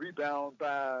 Rebound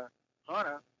by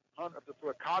Hunter. Hunter up the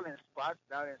floor. Collins spots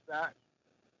down inside.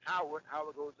 Howard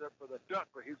goes up for the dunk,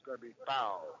 but he's going to be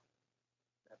fouled.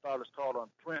 That foul is called on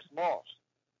Prince Moss.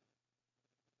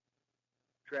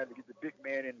 Trying to get the big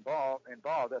man involved.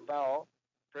 That foul,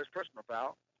 first personal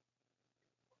foul.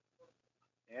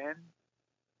 And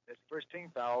that's the first team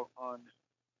foul on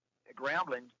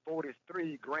Grambling,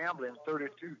 43, Grambling,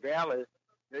 32, Valley.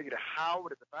 They get a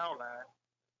Howard at the foul line.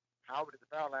 Howard at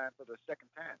the foul line for the second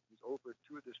time. He's over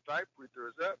 2 at the stripe. Free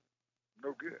throws up.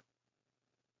 No good.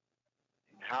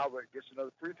 And Howard gets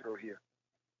another free throw here.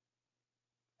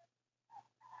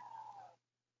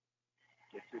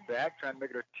 Gets it back, trying to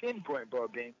make it a 10-point ball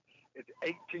game at the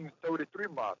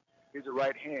 18:33 mark. Here's a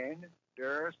right hand.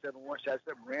 There, 7-1 shots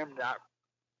up, rammed out.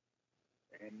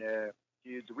 And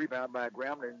here's the rebound by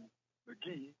Grambling.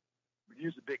 McGee.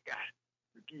 McGee's a big guy.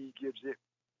 McGee gives it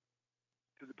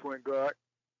to the point guard,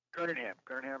 Cunningham.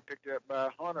 Cunningham picked up by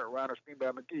Hunter, around a screen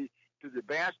by McGee to the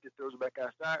basket, throws it back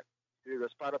outside. Here's a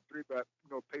spot up three, but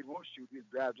Payne won't shoot. He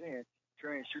drives in.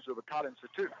 Train shoots over Collins for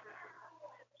 2.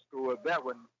 Score that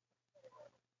one.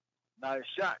 Nice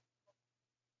shot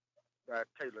by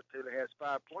Taylor. Taylor has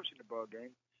 5 points in the ball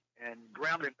game. And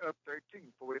Grambling up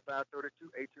 13, 45-32,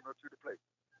 18:02 to play.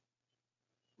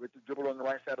 With the dribble on the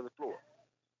right side of the floor.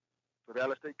 For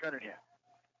Valley State, Cunningham.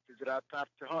 Kicks it out top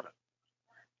to Hunter.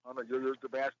 Hunter uses the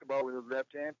basketball with his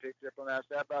left hand. Picks it up on the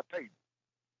outside by Payton.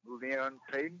 Move in on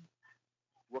Payton.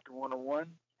 Working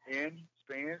one-on-one. In.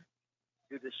 Spins.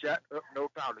 Here's a shot. Up. No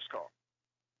foul is called.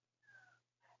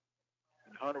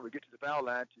 And Hunter will get to the foul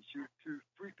line to shoot 2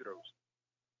 free throws.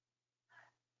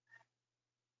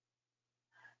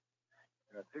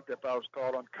 And I think that foul was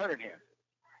called on Cunningham.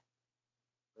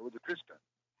 That was a Christon.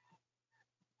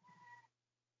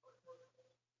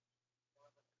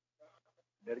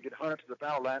 That'll get Hunter to the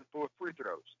foul line for free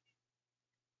throws.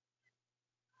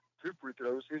 2 free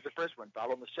throws. Here's the first one.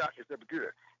 Foul on the shot is up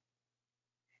good.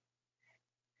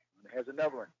 And has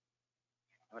another one.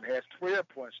 And has 12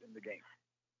 points in the game.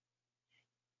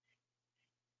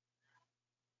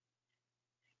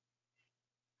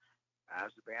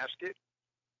 As the basket.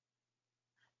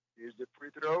 Here's the free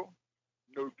throw.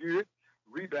 No good.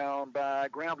 Rebound by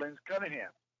Grambling's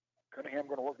Cunningham. Cunningham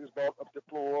going to work this ball up the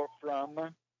floor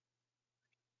from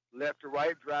left to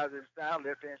right. Drives inside.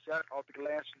 Left-hand shot off the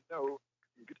glass. No.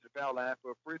 You get to the foul line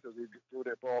for a free throw. You throw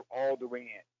that ball all the way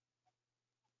in.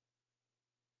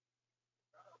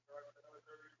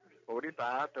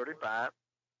 45-35.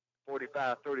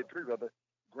 45-33, rather.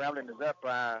 Grambling is up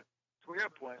by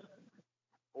 12 points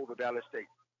over Valley State.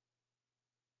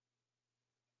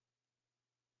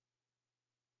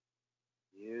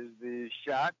 Here's the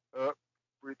shot up,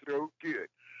 free throw, good.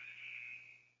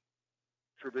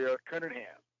 Travell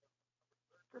Cunningham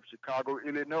from Chicago,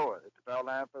 Illinois. At the foul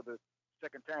line for the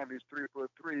second time, he's 3 for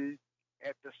 3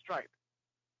 at the stripe.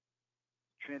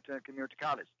 Trenton Community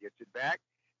College gets it back.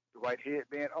 The white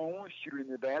headband on,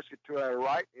 shooting the basket to our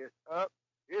right. It's up.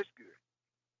 It's good.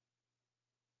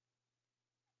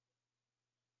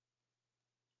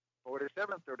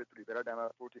 47-33. Better down by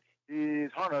 14.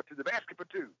 He's Hunter to the basket for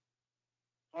 2.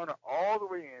 Hunter all the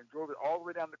way in, drove it all the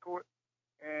way down the court,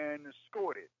 and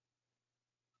scored it.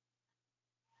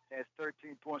 Has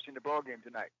 13 points in the ball game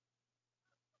tonight.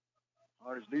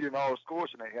 Hunter's leading all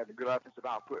scores tonight. Has a good offensive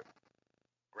output.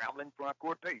 Grambling front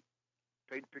court Payton.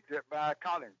 Payton picked up by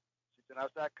Collins. She's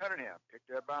outside Cunningham.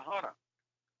 Picked up by Hunter.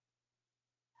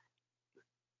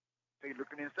 Payton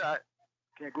looking inside.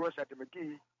 Can't go inside to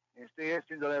McGee. Instead,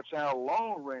 sends a left side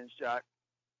long range shot.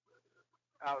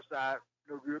 Outside,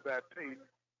 no good by Payton.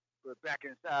 But back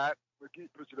inside, McGee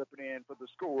puts it up and in for the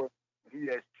score. And he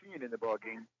has 10 in the ball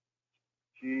game.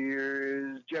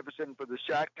 Here's Jefferson for the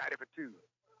shot. Got it for 2.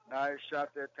 Nice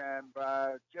shot that time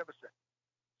by Jefferson.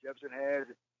 Jefferson has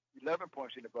 11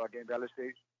 points in the ball game. Valley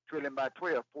State trailing by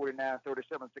 12, 49-37,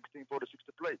 16-46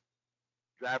 to play.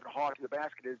 Driving hard to the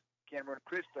basket is Cameron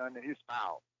Christon and his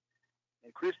foul.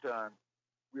 And Christon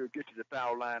will get to the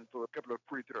foul line for a couple of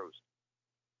free throws.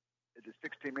 It's a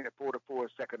 16-minute,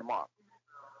 4-4-second mark.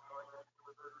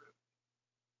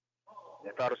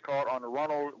 That foul is called on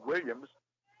Ronald Williams.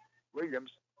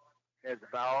 Williams has the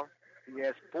foul. He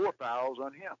has 4 fouls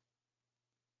on him.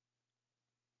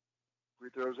 Free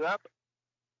throws up.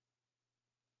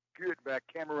 Good by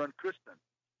Cameron Christon.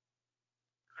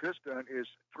 Christon is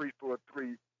 3 for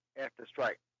 3 at the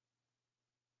strike.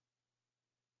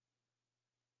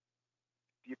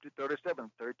 50-37,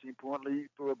 13-point lead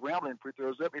for Grambling. Free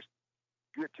throws up. It's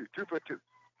good too. 2 for 2.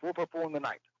 4 for 4 in the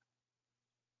night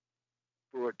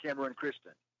for Cameron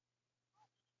Christon.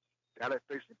 Dallas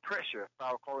facing pressure.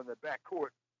 Foul call in the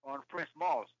backcourt on Prince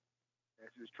Moss as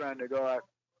he was trying to guard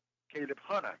Caleb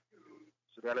Hunter.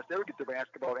 So Dallas there will get the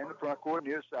basketball in the front court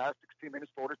near side. 16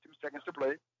 minutes, 42 seconds to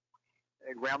play.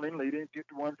 And Grambling leading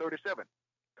 51-37.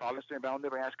 Collins inbound the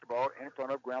basketball in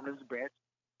front of Grambling's bench.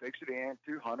 Takes it in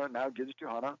to Hunter. Now gives it to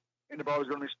Hunter. And the ball is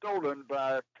going to be stolen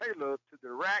by Taylor to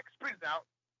the rack. Spins out.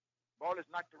 Ball is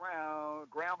knocked around.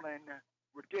 Grambling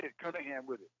would get it. Cunningham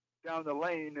with it. Down the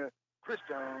lane,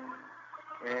 Christon.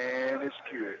 And it's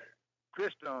good.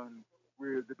 Christon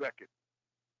with the bucket.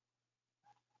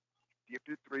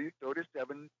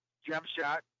 53-37. Jump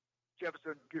shot.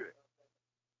 Jefferson, good.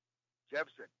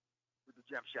 Jefferson with the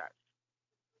jump shot.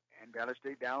 And Valley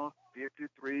State down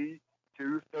 53-39.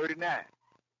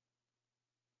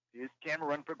 Here's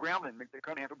Cameron for Grambling. Make the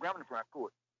Cunningham for Grambling front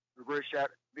court. Reverse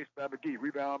shot missed by McGee.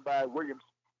 Rebound by Williams.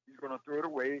 He's going to throw it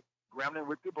away. Grambling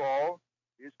with the ball.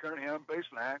 Here's Cunningham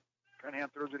baseline. Cunningham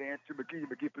throws it in to McGee.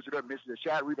 McGee puts it up, misses a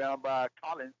shot. Rebound by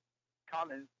Collins.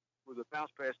 Collins with a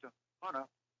bounce pass to Hunter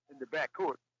in the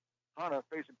backcourt. Hunter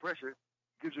facing pressure.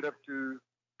 Gives it up to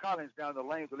Collins down the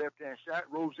lane. The left-hand shot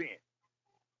rolls in.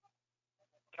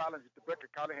 Collins is the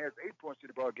bucket. Collins has 8 points in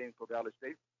the ball game for Valley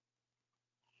State.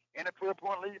 And a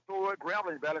 12-point lead for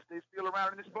Grambling. Valley State still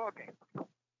around in this ball game.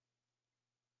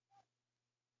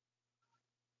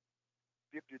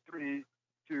 53-41.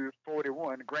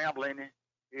 Grambling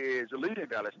is leading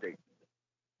Valley State.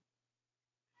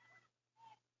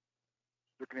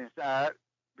 Looking inside.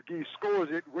 McGee scores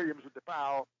it. Williams with the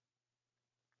foul.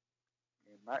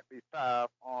 It might be 5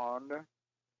 on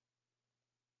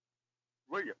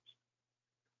Williams.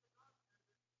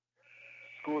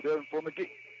 Score there for McGee.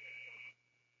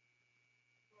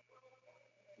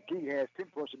 McGee has 10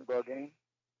 points in the ball game.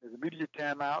 There's immediate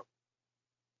timeout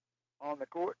on the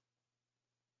court.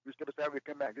 We step aside, we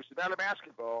come back. This is Valley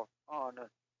Basketball on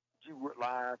G Wood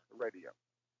Live Radio.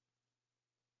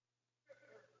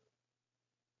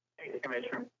 Hey,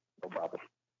 Commissioner. No problem.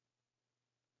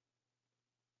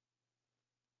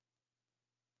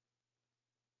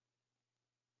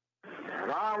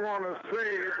 What I want to say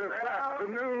this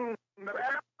afternoon, the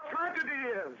tragedy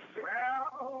is,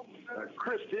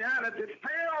 Christianity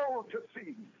failed to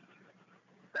see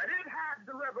that it had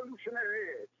the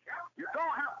revolutionary edge. You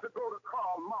don't have to go to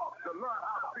Karl Marx to learn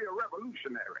how to be a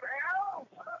revolutionary.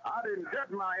 I didn't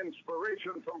get my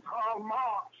inspiration from Karl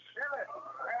Marx.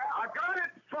 I got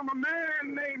it from a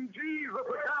man named Jesus,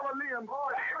 a Galilean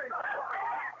boy.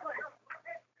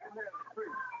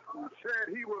 Who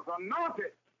said he was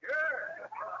anointed.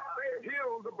 They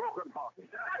healed the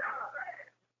brokenhearted.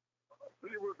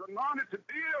 He was anointed to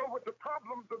deal with the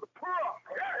problems of the poor.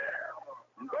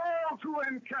 Those who are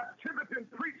in captivity and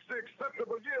preach the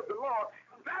acceptable year of the Lord.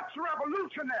 That's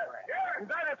revolutionary. And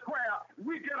that is where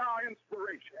we get our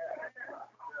inspiration.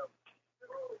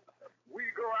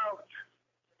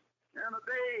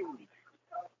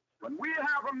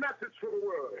 a message for the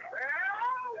world.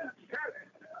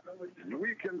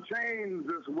 We can change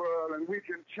this world and we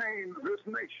can change this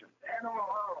nation.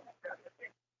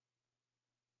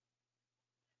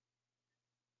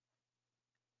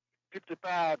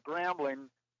 55 Grambling,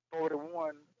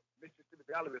 41 Mississippi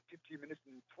Valley with 15 minutes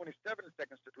and 27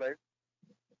 seconds to play.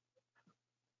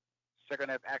 Second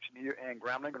half action here, and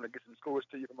Grambling going to get some scores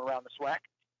to you from around the SWAC.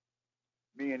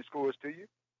 Me and scores to you.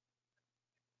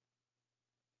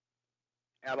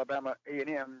 Alabama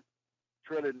A&M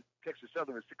trailing Texas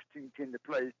Southern with 16-10 to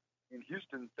play. In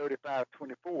Houston,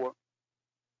 35-24.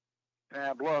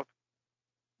 Pine Bluff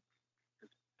is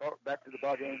back to the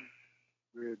ball game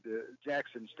with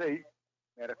Jackson State.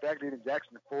 Matter of fact, leading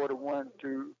Jackson 41-40.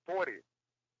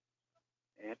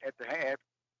 And at the half,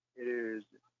 it is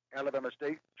Alabama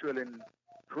State trailing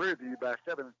Prairie View by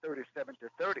 7,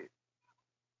 37-30.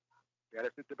 Got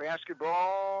it with the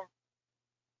basketball.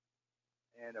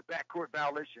 And a backcourt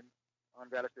violation on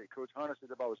Valley State. Coach Hunter said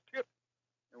the ball was tipped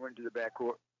and went to the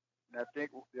backcourt. And I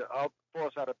think the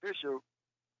far side official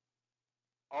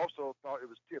also thought it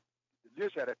was tipped. The near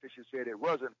side official said it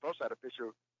wasn't. Far side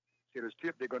official said it was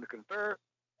tipped. They're going to confer.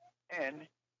 And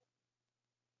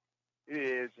it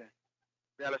is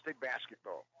Valley State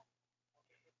basketball.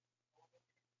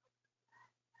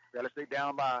 Valley State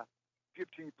down by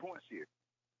 15 points here.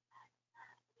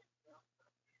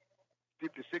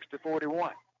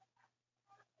 56-41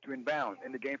 to inbound.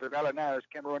 In the game for Valley now is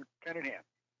Cameron Cunningham.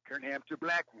 Cunningham to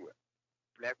Blackwood.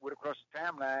 Blackwood across the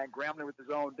timeline. Grambling with his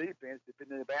own defense,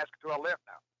 defending the basket to our left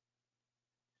now.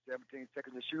 17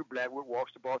 seconds to shoot. Blackwood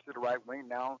walks the ball to the right wing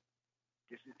now.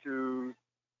 Gets into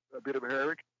a bit of a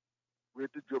hurry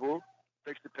with the dribble.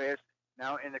 Takes the pass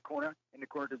now in the corner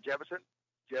to Jefferson.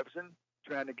 Jefferson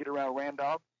trying to get around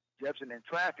Randolph. Jefferson in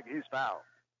traffic. He's fouled.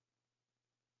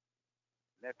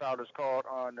 That foul is called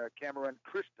on Cameron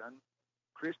Christian.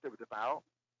 Christian with the foul.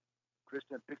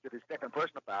 Christian picked up his second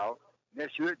personal foul. And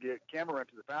that should get Cameron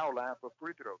to the foul line for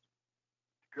free throws.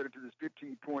 Cut into this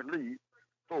 15-point lead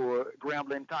for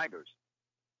Grambling Tigers.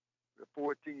 With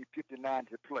 14:59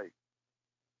 to play.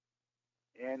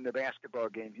 And the basketball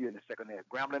game here in the second half.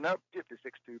 Grambling up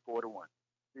 56-41.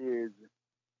 Is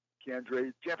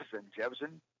Kendra Jefferson.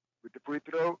 Jefferson with the free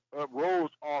throw.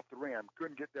 Rolls off the rim.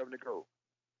 Couldn't get there to go.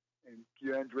 And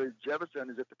Keandre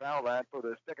Jefferson is at the foul line for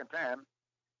the second time.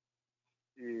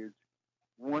 Is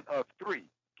 1 of 3.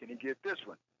 Can he get this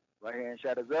one? Right hand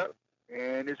shot is up,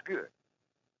 and it's good.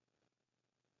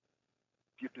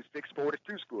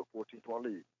 56-42 score, 14-point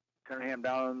lead. Cunningham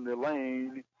down the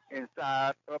lane,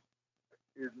 inside, up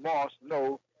is Moss,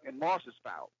 no, and Moss is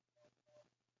fouled.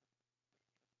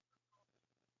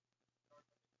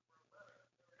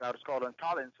 Foul is called on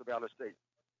Collins for Valley State.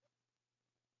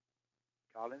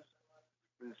 Collins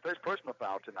with his first personal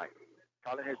foul tonight.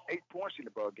 Collins has 8 points in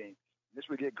the ball game. This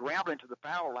will get Grambling to the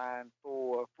foul line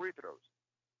for free throws.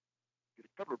 Get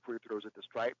a couple of free throws at the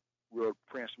stripe. Will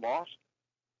Prince Moss.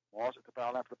 Moss at the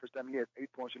foul line for the first time. He has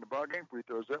 8 points in the ball game. Free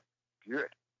throws up.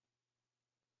 Good.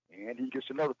 And he gets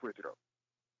another free throw.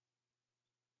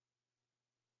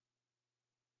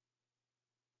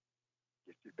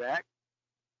 Gets it back.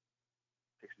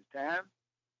 Takes his time.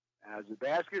 Has the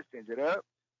basket. Sends it up.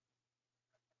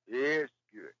 Yes,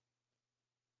 good.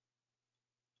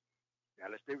 Now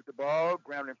let's stay with the ball.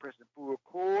 Grambling pressing full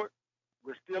court.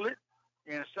 We'll steal it.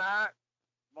 Inside.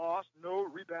 Moss, no.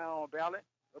 Rebound, Valley.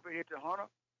 Up ahead to Hunter.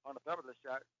 On the top of the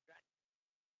shot.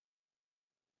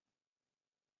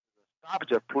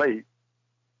 Stoppage of play.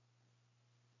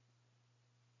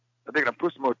 I think I'm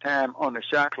put some more time on the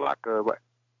shot clock. What?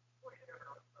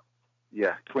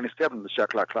 Yeah, 27 on the shot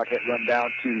clock. Clock had run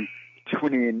down to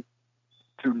 20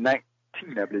 to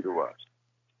 19, I believe it was.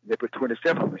 They put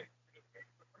 27 on the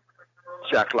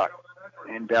shot clock.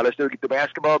 And Valley still get the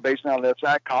basketball. Baseline left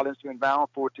side. Collins to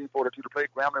inbound. 14:42 to play.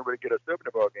 Grambling will get a sub in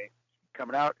the ball game.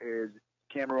 Coming out is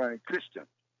Cameron Christian.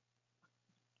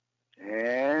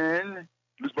 And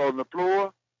loose ball on the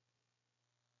floor.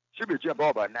 Should be a jump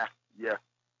ball by now. Yeah.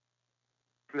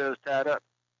 Players tied up.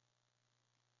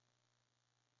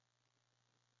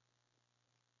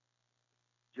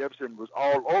 Jefferson was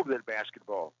all over that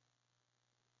basketball.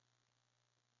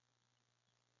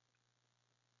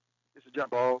 It's a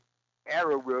jump ball.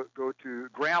 Arrow will go to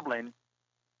Grambling.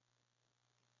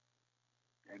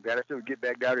 And Valley still get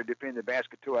back down to defend the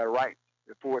basket to our right.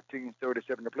 At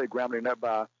 14:37 to play. Grambling up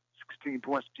by 16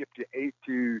 points,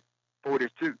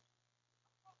 58-42.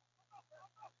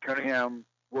 Cunningham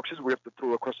works his way up the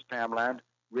floor across the timeline.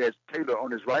 We have Taylor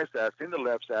on his right side, in the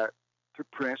left side to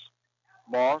Prince.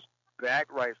 Moss,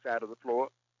 back right side of the floor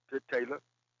to Taylor.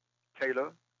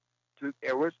 Taylor to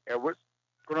Edwards. Edwards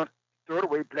going to throw it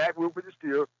away. Blackwood with the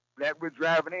steal. Blackwood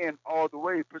driving in all the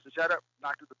way, puts the shot up,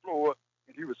 knocked to the floor,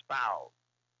 and he was fouled.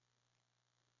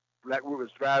 Blackwood was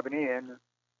driving in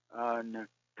on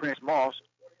Prince Moss.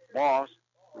 Moss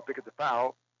will pick up the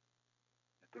foul.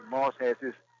 I think Moss has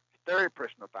his third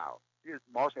personal foul.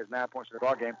 Moss has 9 points in the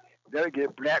ball game. They'll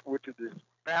get Blackwood to the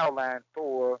foul line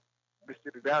for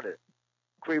Mississippi Valley.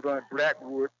 Quavon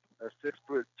Blackwood, a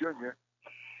 6-foot junior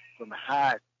from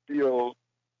Hyattsville,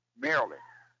 Maryland.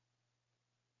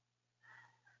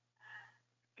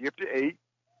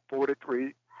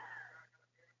 58-43.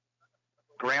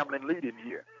 Grambling leading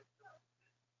here.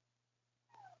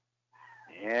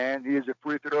 And here's a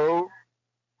free throw.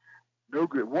 No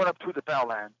good. One up to the foul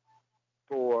line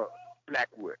for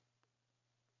Blackwood.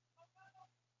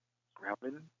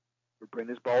 Grambling will bring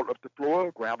this ball up the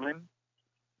floor. Grambling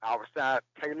outside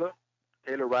Taylor.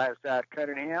 Taylor right side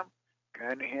Cunningham.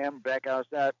 Cunningham back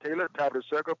outside Taylor. Top of the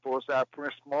circle. Four side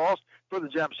Prince Moss for the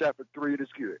jump shot for three.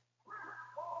 That's good.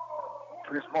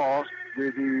 Prince Moss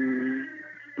with the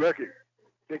bucket.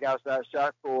 Big outside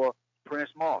shot for Prince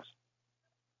Moss.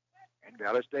 And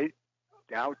Valley State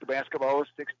down with the basketball,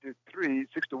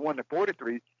 6-1 to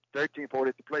 43, 13-40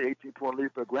 to play, 18-point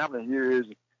lead for Grambling. Here is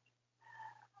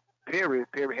Perry.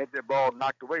 Perry had that ball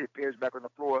knocked away. Perry's back on the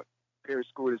floor. Perry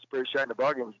scored his first shot in the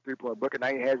ballgame. It was a three-point bucket.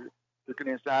 Now he has it looking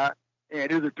inside. And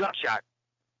there's a dunk shot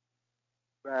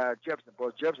by Jefferson. Boy,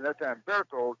 Jefferson that time very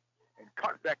cold and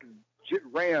caught back and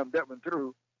rammed that one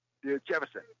through to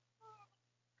Jefferson.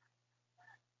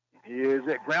 Here's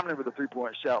at Grambling with a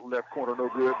three-point shot, left corner, no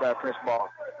good by Prince Moss.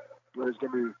 But it's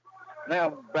going to be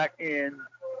now back in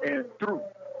and through.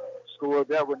 Scored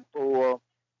that one for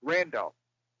Randolph.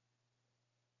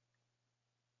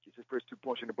 Gets his first 2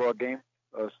 points in the ball game.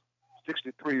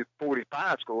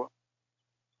 63-45 score.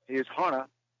 Here's Hunter.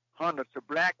 Hunter to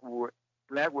Blackwood.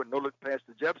 Blackwood no look past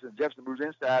to Jefferson. Jefferson moves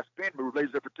inside. Spin move,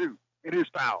 lays up for two. It is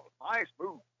foul. Nice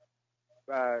move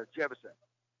by Jefferson.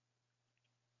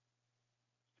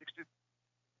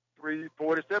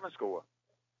 63-47 score.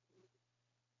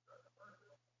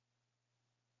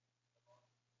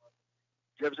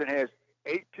 Jefferson has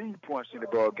 18 points in the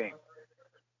ball game.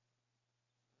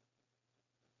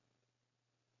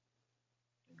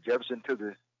 Jefferson to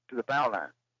the foul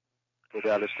line for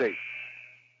Valley State.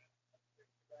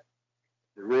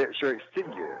 The red shirt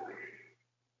senior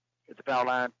at the foul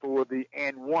line for the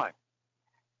and one.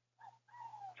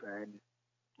 Trying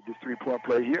to do 3-point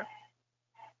play here.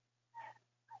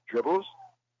 Dribbles.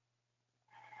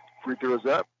 Free throws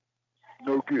up.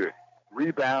 No good.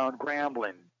 Rebound,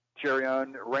 Grambling.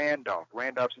 Cherion, Randolph.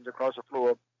 Randolph sends it across the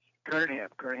floor. Cunningham.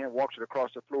 Cunningham walks it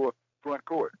across the floor, front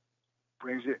court.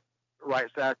 Brings it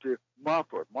right side to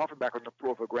Mumford. Mumford back on the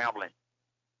floor for Grambling.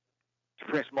 To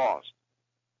Prince Moss.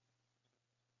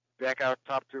 Back out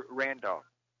top to Randolph.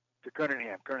 To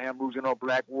Cunningham. Cunningham moves in on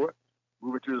Blackwood.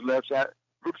 Moving to his left side.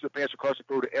 Hoops the pass across the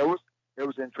floor to Ellis.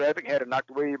 Ellis in traffic. Had it knocked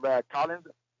away by Collins.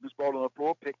 Loose ball on the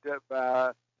floor. Picked up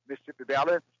by Mississippi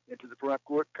Valley. Into the front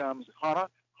court comes Hunter.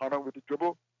 Hunter with the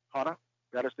dribble. Hunter.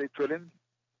 Valley State trailing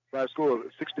by a score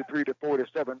of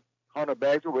 63-47. Hunter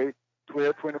bags away.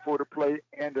 12-24 to play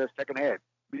and the second half.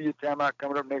 Media timeout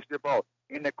coming up next to the ball.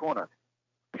 In the corner.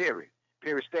 Perry.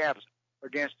 Perry stabs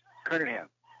against Cunningham.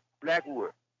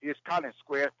 Blackwood. Here's Collins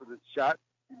square for the shot.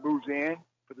 He moves in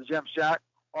for the jump shot.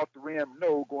 Off the rim,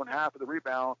 no. Going high for the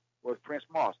rebound was Prince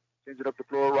Moss. Sends it up the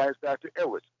floor right side to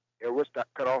Edwards. Edwards got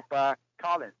cut off by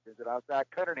Collins. Sends it outside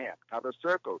Cunningham. Top of the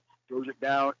circle. Throws it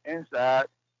down inside.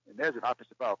 And there's an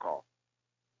offensive foul call.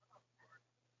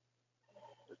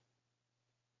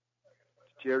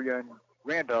 Cherion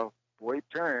Randolph, boy,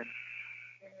 turned.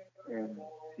 And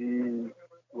he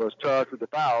was charged with the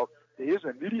foul. There is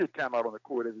an immediate timeout on the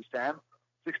court at this time.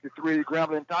 63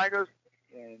 Grambling Tigers.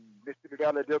 And Mississippi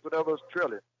Valley Delta Devils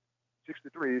trailing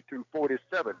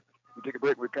 63-47. We take a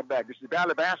break. We come back. This is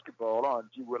Valley Basketball on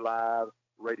G-Wood Live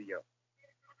Radio.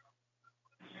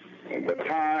 The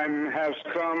time has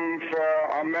come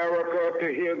for America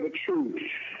to hear the truth,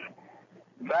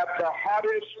 that the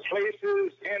hottest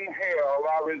places in hell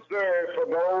are reserved for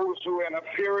those who, in a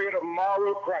period of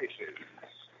moral crisis,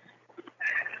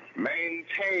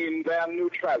 maintain their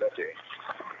neutrality.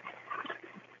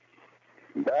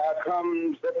 There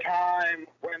comes the time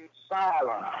when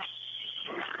silence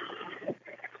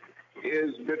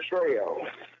is betrayal.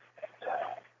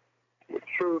 The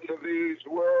truth of these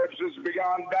words is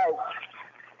beyond doubt,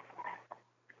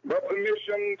 but the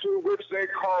mission to which they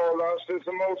call us is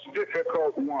the most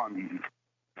difficult one.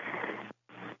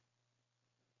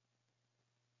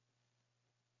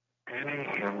 Annie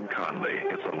M. Conley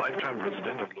is a lifetime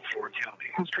resident of LaFleur County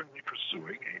who's currently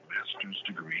pursuing a master's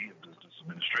degree in business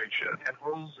administration and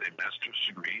holds a master's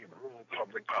degree in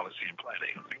Public Policy and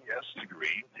Planning, BS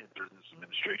degree in Business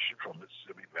Administration from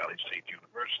Mississippi Valley State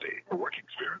University. Her work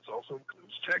experience also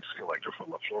includes tax collector from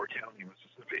LaFleur County,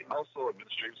 Mississippi, also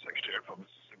administrative secretary from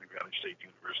Mississippi Valley State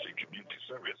University Community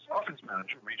Service, office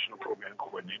manager, regional program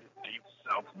coordinator, Deep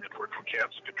South Network for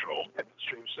Cancer Control,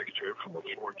 administrative secretary from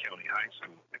LaFleur County High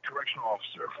School, and correctional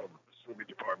officer from the Mississippi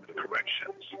Department of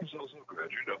Corrections. He's also a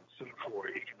graduate of the Center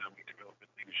for Economic Development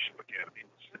Leadership Academy,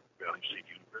 Mississippi Valley State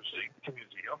University,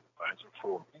 community health advisor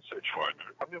for Research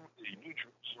Partner, a member of the New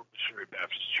Jerusalem Missionary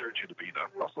Baptist Church in Beta,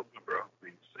 also a member of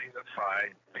the Zeta Phi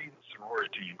Beta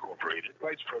Sorority Incorporated,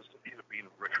 vice president of the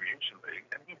Beta Recreation League,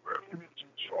 and member of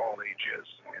Communities for All Ages,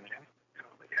 and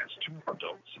currently has 2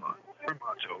 adult sons. Her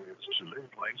motto is to live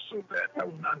life so that I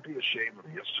will not be ashamed of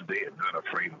yesterday and not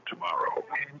afraid of tomorrow.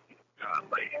 And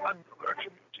Conley, another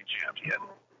community champion.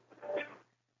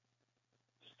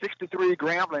 63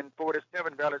 Grambling,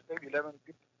 47 Valley State,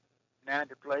 11:59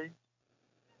 to play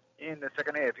in the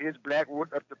second half. Here's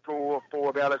Blackwood up the floor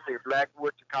for Valley State.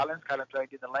 Blackwood to Collins. Collins trying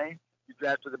to get in the lane. He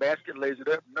drives to the basket, lays it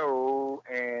up. No,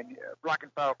 and blocking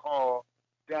foul call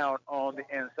down on the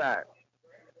inside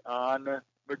on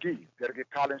McGee. Got to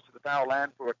get Collins to the foul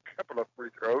line for a couple of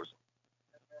free throws.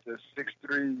 The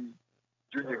 6'3"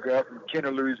 junior guard from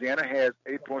Kenner, Louisiana, has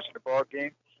 8 points in the ball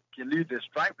game. Can lead the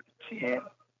strike with 10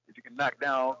 if you can knock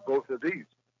down both of these.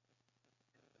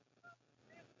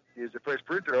 Here's the first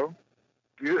free throw.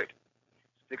 Good.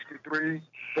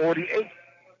 63-48.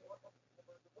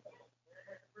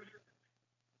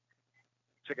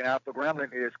 Checking out for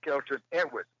Grambling is Kelton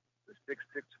Edwards, the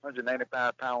 6'6",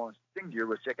 195-pound senior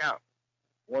will check out.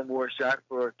 One more shot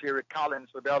for Terry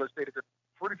Collins for Valley State at the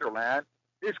free throw line.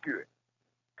 It's good.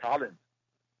 Collins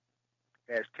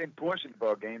has 10 points in the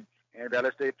ball game, and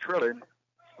Valley State trailing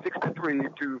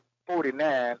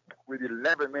 63-49 with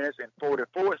 11 minutes and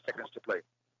 44 seconds to play.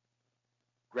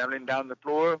 Grambling down the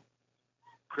floor.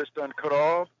 Kriston cut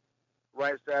off.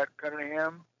 Right side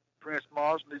Cunningham. Prince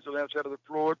Moss leads the left side of the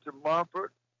floor to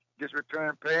Mumford. Gets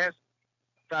return pass.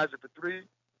 Fires it for 3.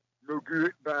 No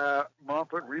good by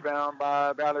Mumford. Rebound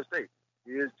by Valley State.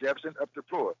 Here's Jefferson up the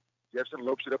floor. Jefferson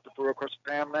lopes it up the floor across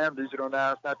the timeline. Leaves it on the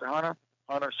outside to Hunter.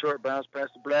 Hunter short bounce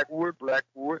pass to Blackwood.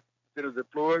 Blackwood centers the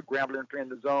floor. Grambling playing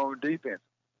the zone defense.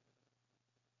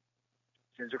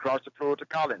 Sends across the floor to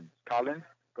Collins. Collins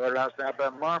guarded outside by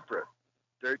Mumford.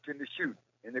 13 to shoot.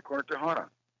 In the corner to Hunter.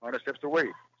 Hunter steps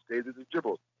away. Stays at the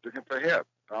dribble. Looking for help.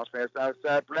 Bounce pass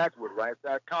outside Blackwood. Right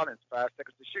side Collins. 5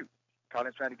 seconds to shoot.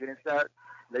 Collins trying to get inside.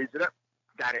 Lays it up.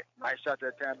 Got it. Nice shot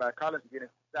that time by Collins to get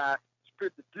inside.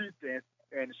 Split the defense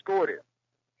and scored it.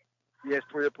 He has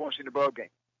 12 points in the ball game.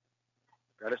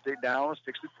 Valley State down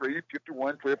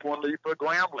 63-51. 12-point lead for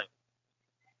Grambling.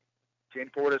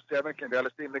 10-4-7. Can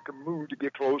Valley State make a move to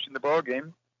get close in the ball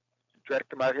game? Try to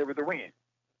come out here with the win.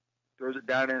 Throws it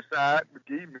down inside.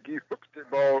 McGee hooks the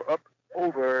ball up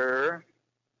over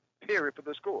Perry for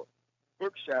the score.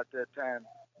 Hook shot that time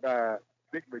by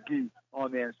Big McGee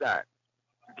on the inside.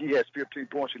 McGee has 15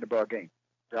 points in the ball game.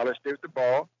 Valley State with the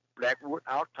ball. Blackwood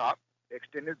out top.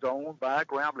 Extended zone by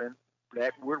Grambling.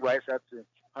 Blackwood right side to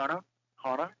Hunter.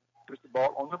 Hunter puts the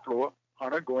ball on the floor.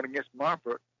 Hunter going against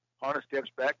Mumford. Hunter steps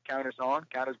back. Counter's on.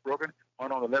 Counter's broken.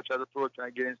 Hunter on the left side of the floor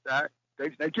trying to get inside. They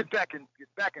get back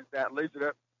inside. Lays it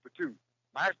up for 2.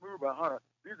 Nice move by Hunter.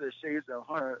 These are the shades of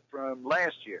Hunter from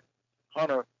last year.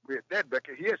 Hunter, with that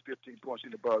record, he has 15 points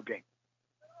in the ball game.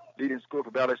 Leading scorer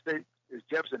for Valley State is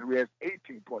Jefferson, who has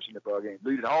 18 points in the ball game.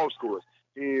 Leading all scores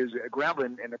is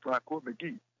Grambling in the front court.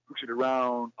 McGee hooks it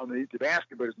around underneath the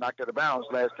basket, but it's knocked out of bounds.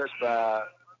 Last touch by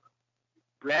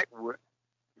Blackwood,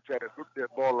 who tried to hook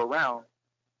that ball around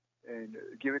and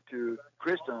give it to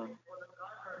Kriston.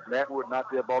 Blackwood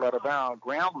knocked that ball out of bounds.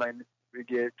 Grambling, we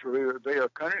get Trevor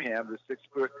Cunningham, the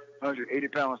 6',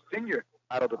 180-pound senior,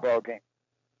 out of the ball game.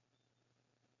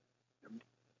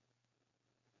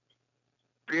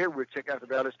 Beard will check out the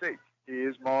Valley State.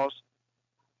 Here's Moss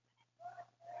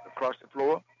across the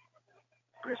floor.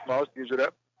 Chris Moss gives it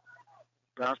up.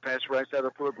 Bounce pass right side of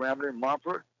the floor. Grambling,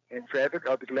 Mumford in traffic.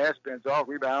 Out the glass, spins off.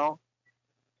 Rebound.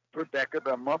 Put back up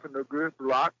by Mumford. No good.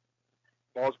 Block.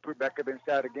 Ball's put back up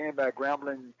inside again by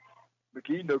Grambling.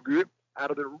 McGee, no good.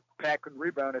 Out of the pack and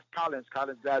rebound is Collins.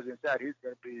 Collins dives inside. He's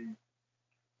going to be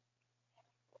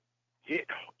hit.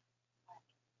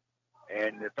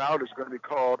 And the foul is going to be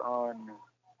called on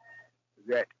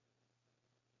that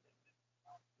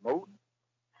Moten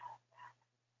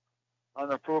on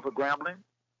the floor for Grambling.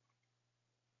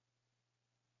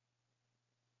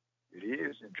 It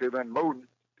is. And Trayvon Moten,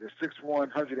 the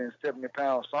 6'1",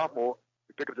 170-pound sophomore,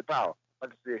 to pick up the foul. I'd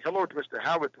like to say hello to Mr.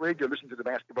 Howard Thwig. You're listening to the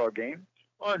basketball game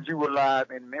on Jewel Live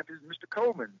in Memphis. Mr.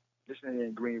 Coleman listening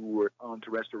in Greenwood on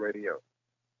terrestrial radio.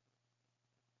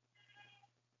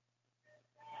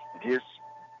 And here's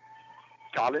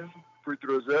Collins, free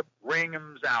throws up,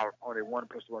 Ringham's out on a 1+1.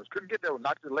 Couldn't get that one,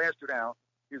 knocked the last two down.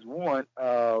 He's 2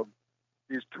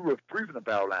 of 3 from the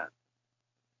foul line.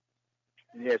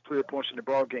 And he has 12 points in the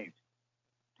ball game.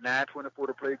 9:24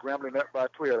 to play, Grambling up by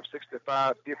 12,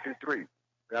 65-53.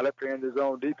 Valley playing his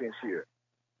own defense here.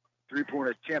 3-point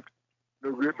attempt,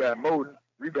 no good by Moden.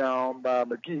 Rebound by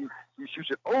McGee. He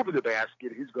shoots it over the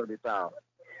basket. He's going to be fouled.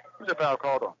 Who's a foul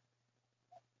called on?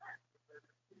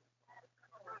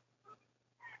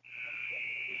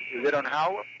 Is it on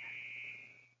Howard?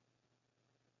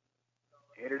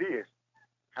 And it is.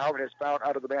 Howard has fouled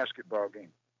out of the basketball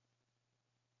game.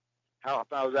 Howard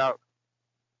fouls out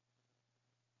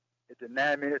at the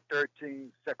 9-minute,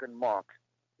 13-second mark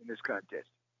in this contest.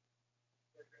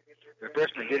 The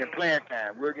freshman getting playing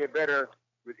time. We'll get better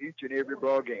with each and every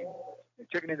ball game. And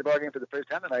checking in the ball game for the first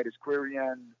time tonight is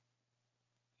Quarian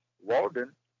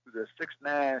Walden, who's a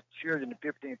 6'9",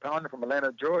 215-pounder from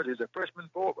Atlanta, Georgia. He's a freshman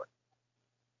forward.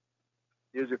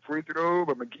 Here's a free throw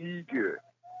by McGee. Good.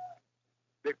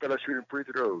 Big fella shooting free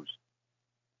throws.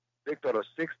 Big fella,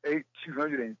 6'8",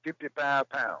 255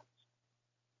 pounds.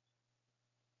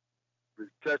 With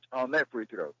a touch on that free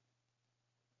throw.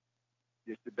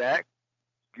 Gets the back.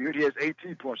 Good. He has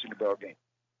 18 points in the ball game.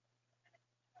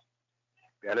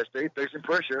 Valley State facing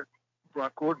pressure.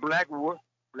 Front court, Blackwood.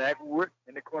 Blackwood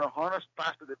in the corner. Hunter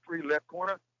spots to the free left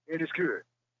corner. It is good.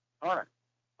 Hunter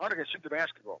can shoot the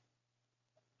basketball.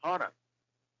 Hunter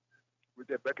with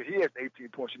that bucket. He has 18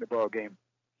 points in the ball game.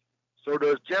 So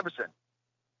does Jefferson.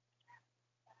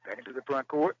 Back into the front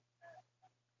court.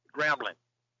 Grambling.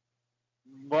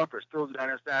 Bumpers throws it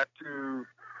down inside to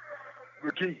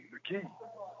McKee. McKee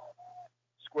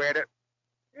squared it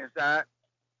inside.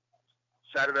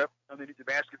 Shot it up underneath the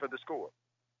basket for the score.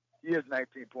 He has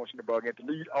 19 points in the ball game to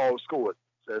lead all scores.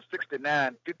 So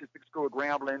 69-56 score.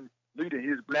 Grambling leading.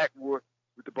 Here's Blackwood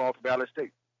with the ball for Valley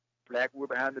State. Blackwood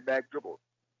behind the back dribble.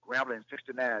 Grambling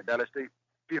 69. Valley State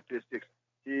 56.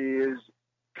 Here's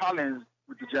Collins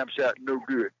with the jump shot. No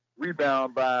good.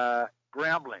 Rebound by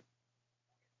Grambling.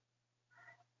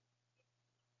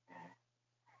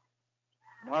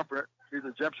 Mumford. Here's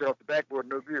a jump shot off the backboard.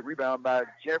 No good. Rebound by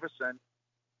Jefferson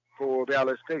for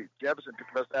Valley State. Jefferson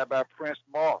picked up outside by Prince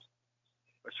Moss.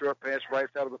 A short pass right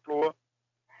side of the floor.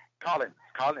 Collins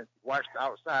watched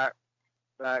outside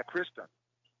by Kristen.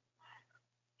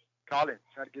 Collins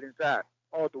trying to get inside.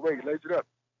 All the way. He lays it up.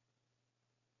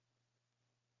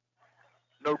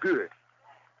 No good.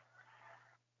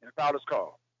 And a foul is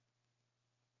called.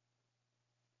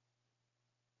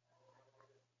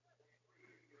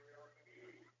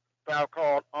 Foul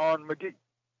called on McGee.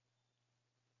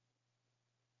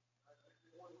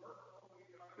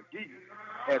 McGee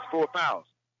has 4 fouls.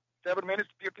 7 minutes,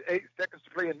 58 seconds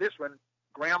to play in this one.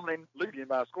 Grambling leading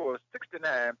by a score of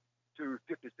 69-56.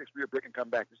 We'll break and come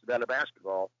back. This is Valley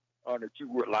Basketball on the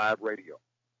Q-Word Live Radio.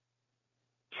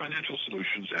 Financial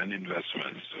solutions and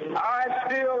investments. I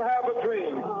still have a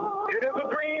dream. It is a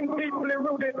dream deeply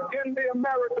rooted in the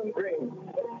American dream.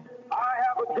 I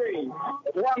have a dream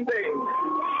that one day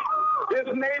this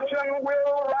nation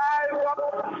will rise up,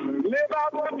 live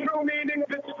out the true meaning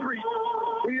of its creed.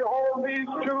 We hold these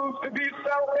truths to be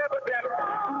self-evident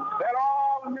that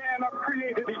all men are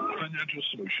created equal. Financial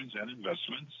Solutions and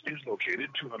Investments is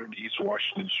located 200 East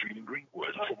Washington Street in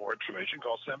Greenwood. For more information,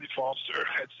 call Sammy Foster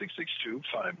at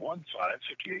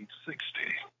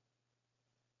 662-515-5860.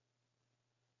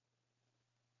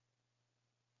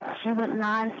 Hewitt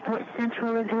Live Sports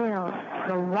Central reveals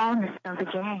the rawness of the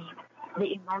game,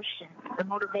 the emotion, the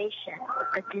motivation,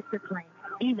 the discipline,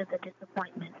 even the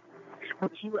disappointment.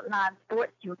 With Hewitt Live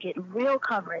Sports, you'll get real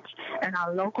coverage in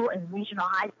our local and regional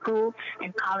high school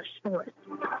and college sports.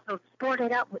 So sport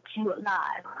it up with Hewitt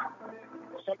Live.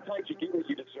 Sometimes you get what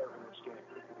you deserve in this game,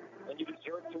 and you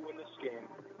deserve to win this game.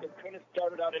 It couldn't have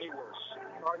started out any worse.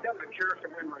 That's a character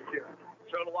win right here.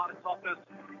 Showed a lot of toughness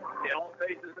in all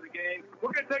phases of the game.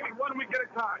 We're going to take it 1 week at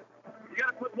a time. You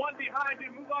got to put one behind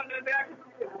you, move on to the next.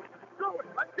 Do it.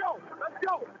 Let's go. Let's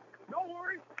go. No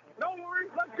worries. No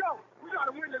worries. Let's go. We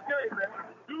got to win this game, man.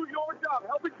 Do your job.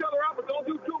 Help each other out, but don't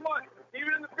do too much,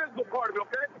 even in the physical part of it,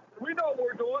 okay? We know what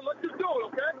we're doing. Let's just do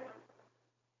it, okay?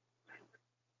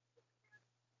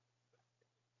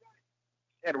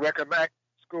 And record back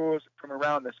scores from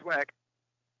around the SWAC.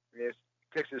 It's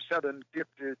Texas Southern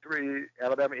 53,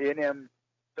 Alabama A&M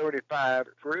 35,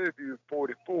 Prairie View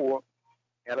 44,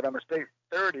 Alabama State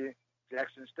 30,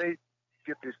 Jackson State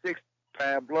 56,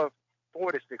 Pine Bluff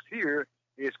 46. Here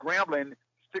is Grambling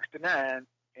 69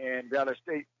 and Valley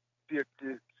State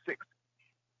 56.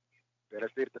 Better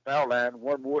State at the foul line.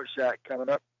 One more shot coming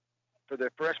up for the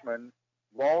freshman,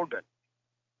 Walden.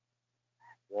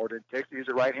 Walden takes it. Here's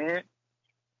the right hand.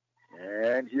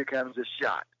 And here comes the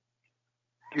shot.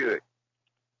 Good.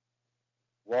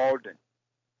 Walden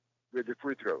with the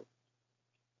free throw.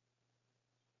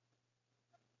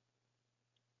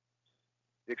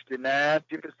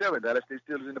 69-57. Dallas State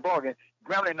still is in the ballgame.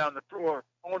 Grambling on the floor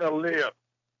on a layup.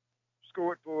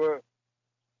 Scored for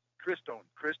Christone.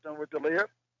 Christone with the layup.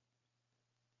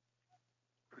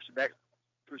 Pushes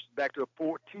back to a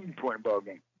 14-point ball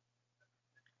game.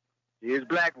 Here's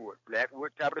Blackwood.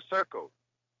 Blackwood, top of the circle.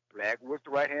 Blackwood,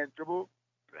 the right-hand dribble.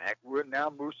 Blackwood now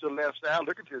moves to the left side,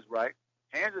 looking to his right.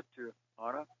 Hands it to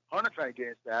Hunter. Hunter trying to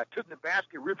get inside. Took the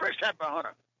basket. Refresh shot by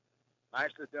Hunter.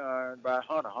 Nicely done by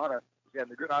Hunter. Hunter is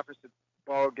having a good offensive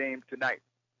ball game tonight.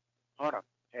 Hunter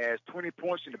has 20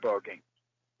 points in the ball game.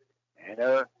 And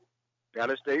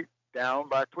Dallas State down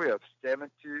by 12.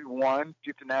 7-1,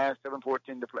 59,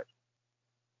 7-14 to play.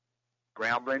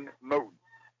 Grambling, Moden.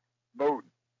 Moden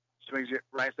swings it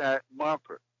right side,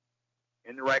 Mumford.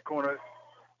 In the right corner,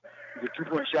 the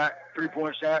 2-point shot,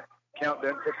 3-point shot, count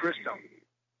done for Christone.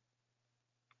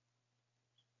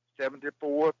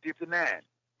 74-59.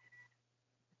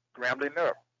 Grambling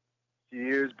up.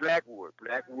 Here's Blackwood.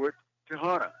 Blackwood to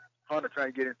Hunter. Hunter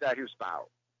trying to get inside. He was fouled.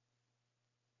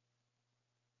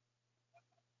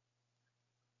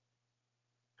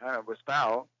 Hunter was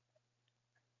fouled.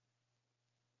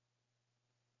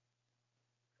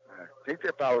 I think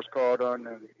that foul was called on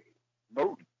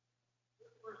Moden.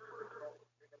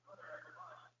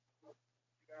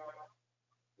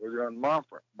 Was it on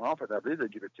Mumford? Mumford, I believe they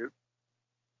give it to.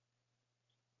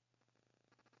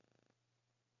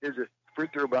 Here's a free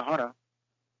throw by Hunter.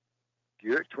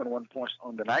 Good, 21 points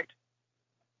on the night.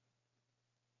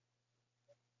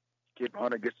 Kid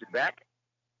Hunter gets it back.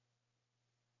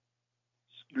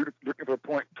 Looking for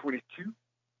point 22.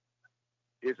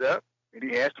 Is up, and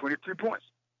he has 22 points.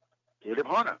 Caleb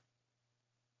Hunter.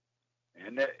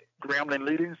 And that Grambling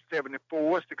leading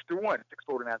 74-61.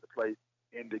 6:49 to play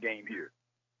in the game here.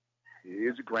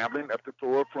 Here's Grambling up the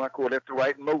floor, front court, left to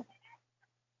right, and Moden.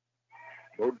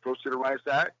 Moden throws to the right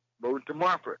side. Moden to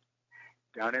Mumford.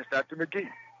 Down inside to McGee.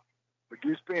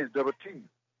 McGee spins, double team.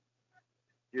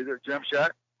 Here's a jump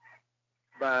shot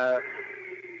by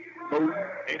Moden,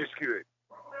 and it's good.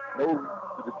 Moden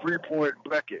with a 3-point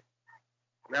bucket.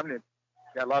 Grambling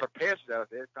got a lot of passes out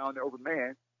there. Found the open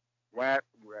man way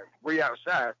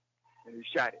outside, and he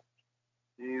shot it.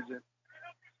 Here's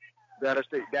Dallas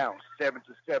State down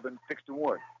 7-7,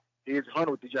 6-1. Here's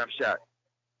Hunter with the jump shot.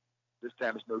 This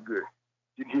time it's no good.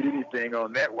 Didn't hit anything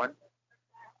on that one.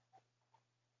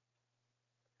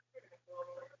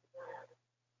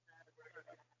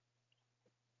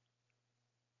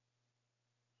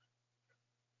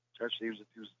 He was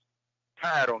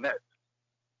tired on that.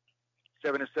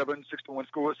 7-7, 6-1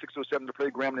 score, 6:07 to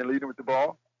play. Grambling leading with the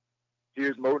ball.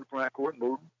 Here's Moden front court.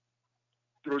 Moden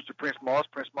throws to Prince Moss.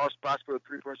 Prince Moss spots for a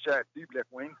 3-point shot, deep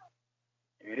left wing.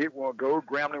 And it won't go.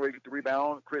 Grambling will get the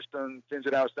rebound. Kristen sends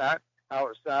it outside.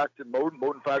 Outside to Moden.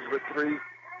 Moden fires it with 3.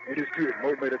 It is good.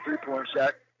 Moden made a 3-point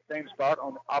shot. Same spot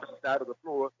on the opposite side of the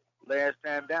floor last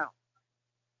time down.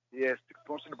 He has 6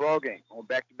 points in the ball game on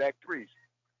back-to-back threes.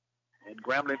 And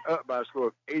Grambling up by a score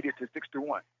of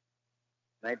 80-61.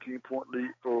 19-point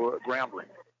lead for Grambling.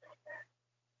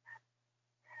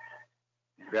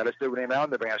 Valley State with him out in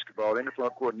the basketball. In the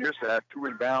front court near side, 2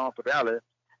 inbound for Valley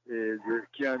is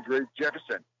Keandre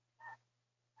Jefferson.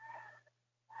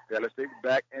 Valley State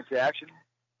back into action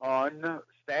on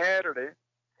Saturday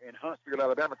in Huntsville,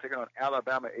 Alabama, taking on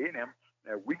Alabama A&M.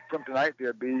 A week from tonight,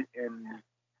 they'll be in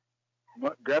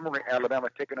Montgomery, Alabama,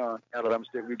 taking on Alabama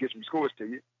State. We'll get some scores to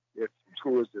you. If some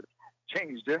scores that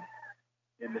changed it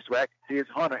in the SWAC. Here's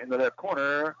Hunter in the left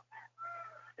corner.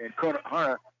 And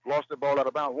Hunter lost the ball out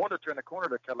of bounds. Wanted to turn the corner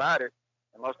to collide it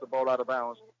and lost the ball out of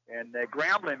bounds. And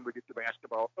Grambling would get the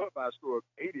basketball up by a score of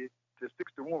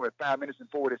 80-61 with 5 minutes and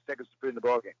 40 seconds to play in the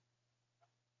ballgame.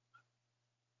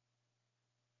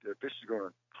 The official is going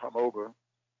to come over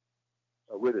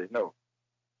with it. No.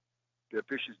 The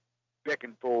official is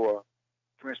beckoning for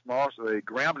Prince Moss, a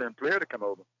Grambling player, to come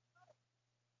over.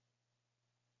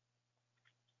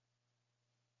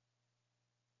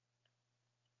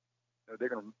 They're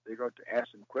going to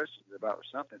ask some questions about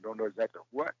something. Don't know exactly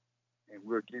what. And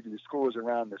we'll give you the scores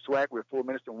around the SWAC with 4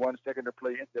 minutes and 1 second to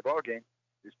play into the ball game.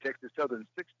 It's Texas Southern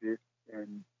 60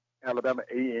 and Alabama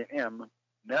A&M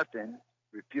nothing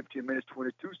with 15 minutes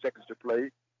 22 seconds to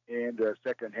play in the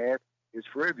second half. It's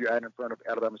Prairie View out in front of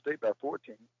Alabama State by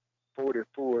 14,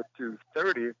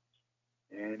 44-30,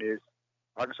 and it's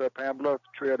Arkansas Pine Bluff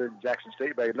trailing Jackson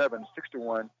State by 11,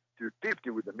 61-56. to 50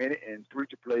 with a minute and 3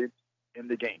 to play in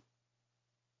the game.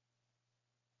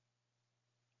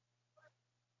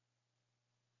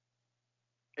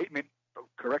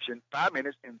 Correction, 5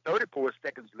 minutes and 34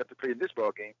 seconds left to play in this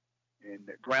ball game.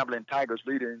 And Grambling Tigers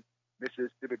leading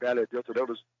Mississippi Valley Delta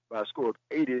Devils by a score of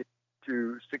 80-61.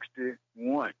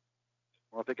 I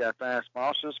want to thank our fine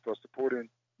sponsors for supporting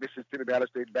Mississippi Valley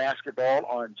State basketball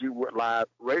on G Wood Live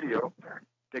Radio.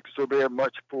 Thank you so very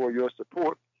much for your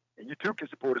support. And you too can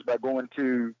support us by going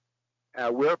to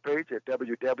our webpage at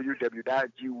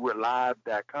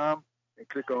www.gwoodlive.com and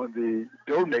click on the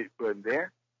donate button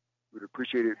there. We'd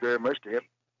appreciate it very much to help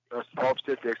us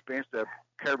offset the expense of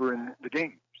covering the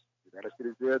games. If Valley State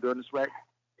is there during the SWAC,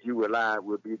 G Wood Live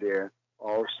will be there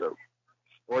also.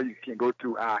 Or you can go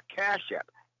to our Cash App.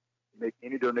 Make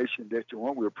any donation that you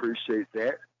want. We appreciate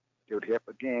that. It would help,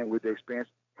 again, with the expense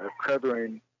of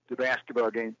covering the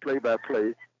basketball game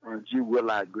play-by-play on G Wood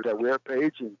Live. Go to our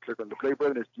webpage and click on the play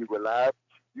button. It's G Wood Live.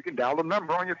 You can dial the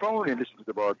number on your phone and listen to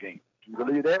the ball game. Can you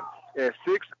believe that? At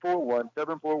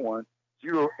 641-741-0818.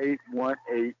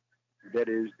 That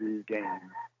is the game.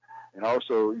 And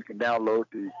also, you can download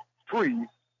the free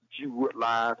G Wood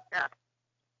Live app.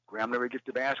 Grambling gets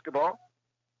the basketball.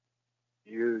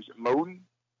 Here's Moden.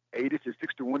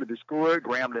 80-61 to the score.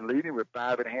 Grambling leading with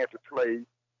 5.5 to play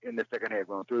in the second half.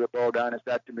 Going to throw the ball down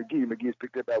inside to McGee. McGee is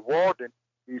picked up by Walden.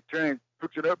 He's turned,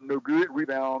 hooks it up, no good.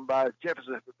 Rebound by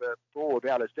Jefferson for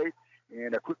Valley State.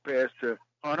 And a quick pass to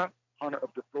Hunter. Hunter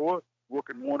up the floor,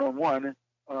 working one-on-one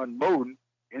on Moden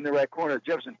in the right corner.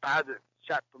 Jefferson fires a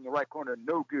shot from the right corner,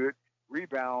 no good.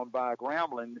 Rebound by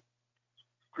Grambling.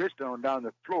 Christone down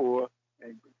the floor,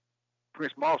 and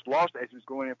Prince Moss lost as he was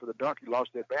going in for the dunk. He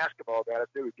lost that basketball. Valley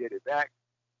State would get it back.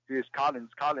 Here's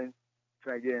Collins. Collins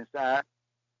trying to get inside.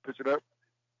 Puts it up.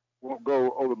 Won't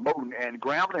go over Moden. And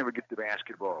Grambling would get the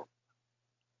basketball.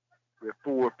 With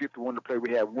 4:51 to play,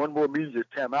 we have one more immediate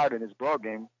timeout in this ball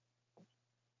game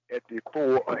at the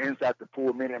inside the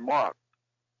 4-minute mark.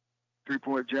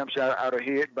 3-point jump shot out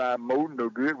ahead by Moden. No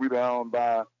good. Rebound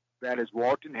by Valley's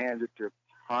Walton. Hands it to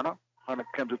Hunter. Hunter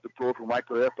comes up the floor from right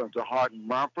to left onto Harden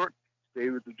Mumford. Stay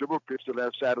with the dribble, pitch to the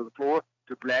left side of the floor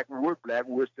to Blackwood.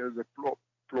 Blackwood stays the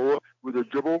floor with a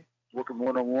dribble, working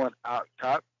one-on-one out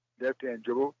top, left-hand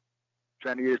dribble,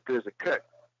 trying to get his players a cut.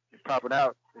 He's popping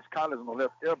out. It's Collins on the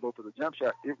left elbow for the jump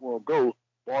shot. It won't go.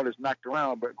 Ball is knocked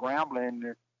around, but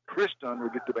Grambling Christian will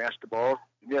get the basketball.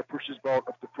 And then pushes ball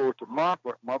up the floor to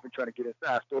Mumford. Mumford trying to get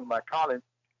inside. Stolen by Collins.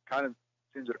 Collins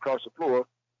sends it across the floor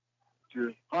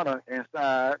to Hunter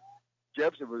inside.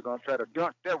 Jefferson was going to try to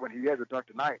dunk that one. He has a dunk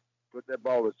tonight. But that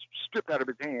ball was stripped out of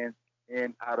his hands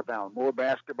and out of bounds. More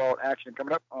basketball action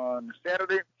coming up on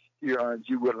Saturday here on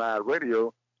G Wood Live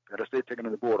Radio. Valley State taking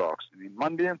on the Bulldogs. And then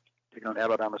Monday, taking on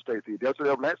Alabama State. The Delta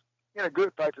Devils in a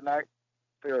good fight tonight.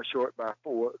 Fell short by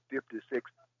 4,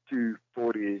 56-52.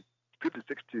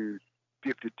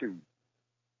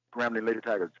 Grambling Lady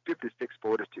Tigers,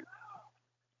 56-42.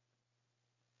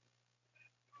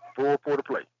 4-4 to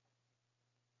play.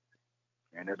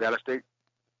 And the Valley State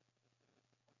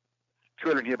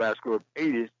trailing here by a score of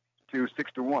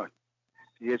 80-61.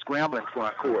 Here's Grambling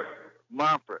front court.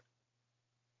 Mumford.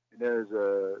 And there's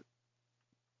a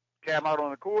cam out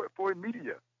on the court for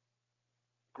Media.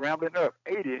 Grambling up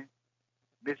 80.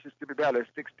 Mississippi Valley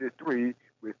 63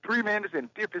 with 3 minutes and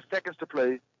 50 seconds to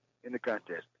play in the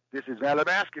contest. This is Valley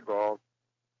basketball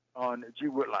on G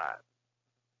Wood Live.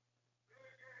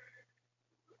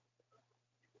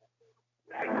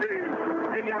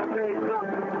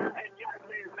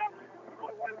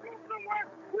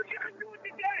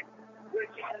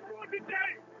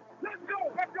 Let's go,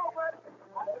 man.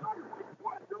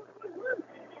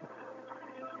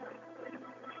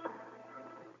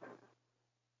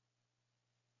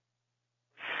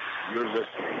 You're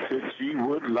listening to G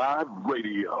Wood Live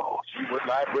Radio. G Wood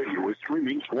Live Radio is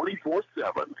streaming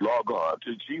 24/7. Log on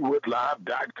to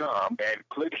gwoodlive.com and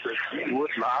click the G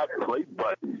Wood Live play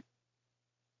button.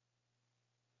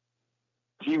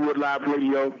 G Wood Live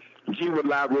Radio,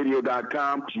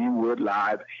 gwoodliveradio.com, G Wood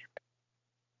Live.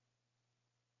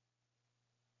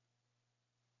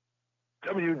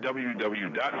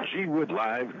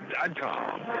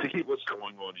 www.gwoodlive.com to hear what's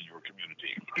going on in your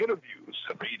community. Interviews,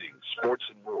 meetings, sports,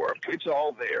 and more. It's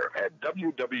all there at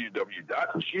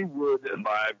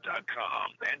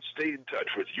www.gwoodlive.com. And stay in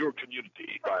touch with your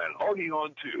community by logging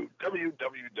on to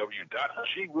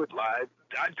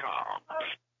www.gwoodlive.com.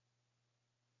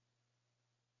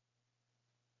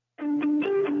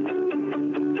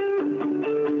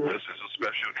 This is a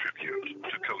special tribute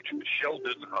to Coach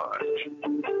Sheldon Hodge.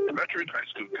 Veteran high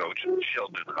school coach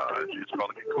Sheldon Hodge is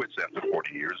calling it quits after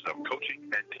 40 years of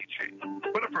coaching and teaching.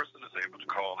 When a person is able to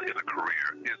call in a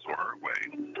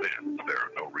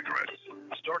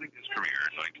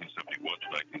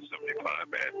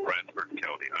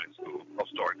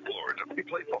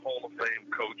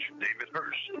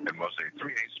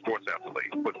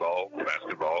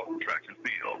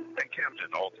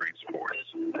captained all three sports.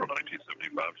 From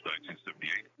 1975 to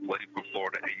 1978, played for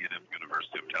Florida A&M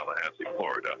University of Tallahassee,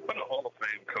 Florida. Been a Hall of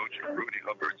Fame coach, Rudy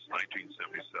Hubbard's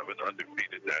 1977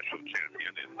 undefeated national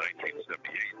champion in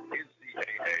 1978.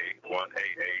 NCAA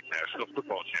 1AA National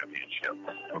Football Championship.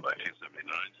 From 1979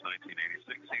 to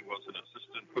 1986, he was an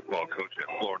assistant football coach at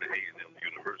Florida A&M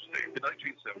University. In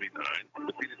 1979,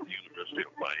 defeated the University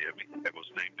of Miami and was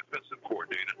named defensive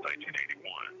coordinator in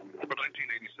 1981. From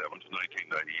 1987 to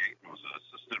 1998, he was an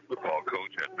assistant football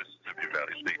coach at Mississippi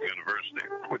Valley State University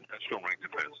with national ranked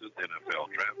defenses,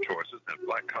 NFL draft choices, and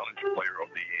Black College Player of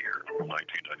the Year. From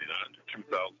 1999 to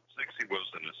 2006, he was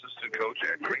an assistant coach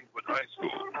at Greenwood High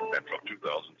School. And from 2003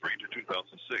 to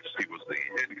 2006, he was the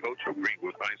head coach of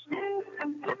Greenwood High School.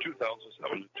 From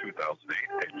 2007 to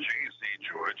 2008, at J.C.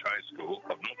 George High School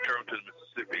of North Carrollton,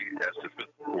 Mississippi, as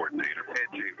defensive coordinator, head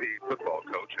JV football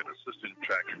coach, and assistant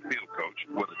track and field coach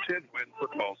with a 10-win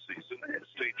football season and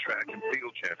state track and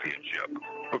field championship.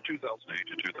 From 2008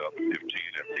 to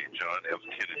 2015, at the John F.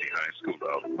 Kennedy High School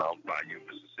of Mount Bayou,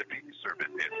 Mississippi, he served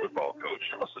as head football coach,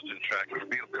 assistant track and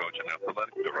field coach, and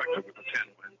athletic director with a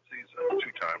 10-win season,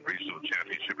 two-time regional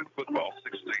championship in football,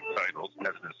 6 state titles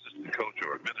as an assistant coach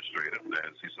or administrator,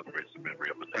 as he celebrates the memory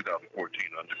of the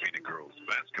 2014 undefeated girls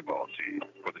basketball team,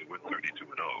 where they went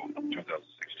 32-0.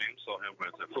 2016 saw him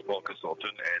as a football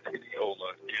consultant at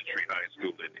Indianola Gentry High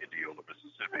School in Indianola,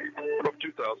 Mississippi. From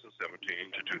 2017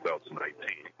 to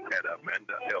 2019, at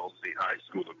Amanda Elsie High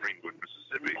School of Greenwood,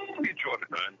 Mississippi, he enjoyed a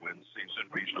 9-win season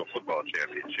regional football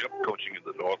championship, coaching in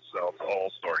the North-South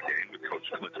All-Star game with Coach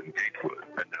Clinton Gatewood.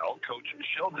 And now Coach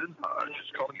Sheldon Hodge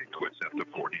is calling it quits after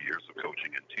 40 years of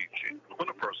coaching and teaching. When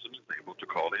a person is able to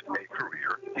call it a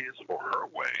career, his or her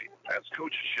way, as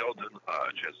Coach Sheldon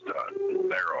Hodge has done,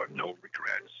 there are no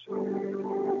regrets.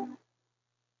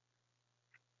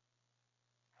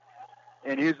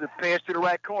 And here's the pass to the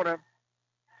right corner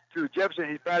to Jefferson.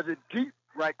 He fires it deep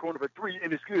right corner for 3,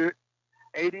 and it's good.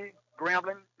 80,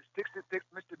 Grambling, 66,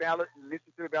 Mississippi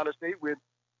Valley State with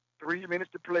 3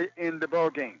 minutes to play in the ball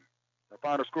game. The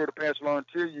final score to pass along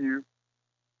to you,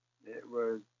 it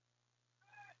was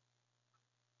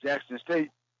Jackson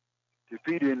State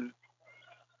defeating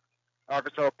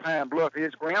Arkansas Pine Bluff.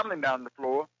 Here's Grambling down the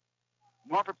floor.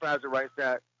 Mumford fires the right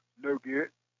side, no good.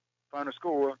 Final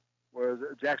score was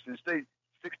Jackson State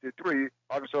 63,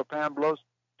 Arkansas Pine Bluffs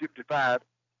 55,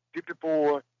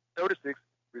 54-36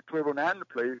 with 12:09 to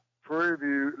play. Prairie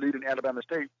View leading Alabama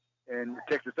State, and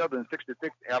Texas Southern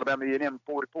 66, Alabama A&M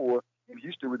 44 in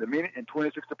Houston with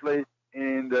 1:26 to play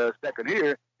in the second.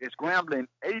 Here it's Grambling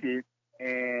 80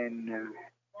 and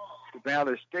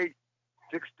Valley State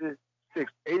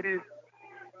 66. 80,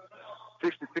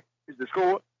 66 is the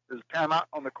score. There's a timeout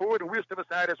on the court, and we'll step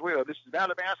aside as well. This is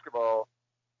Valley Basketball,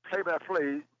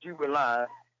 play-by-play, G-Wood Live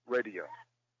Radio.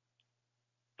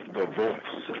 The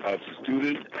voice of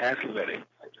student athletics,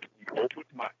 the Open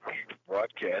Mic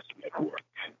Broadcast Network.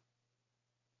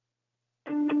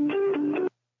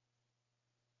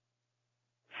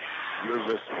 You're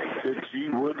listening to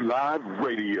G-Wood Live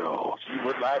Radio.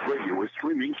 G-Wood Live Radio is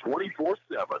streaming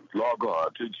 24/7. Log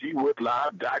on to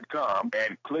gwoodlive.com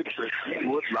and click the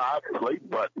G-Wood Live play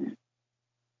button.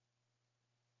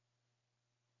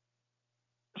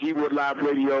 G-Wood Live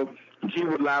Radio,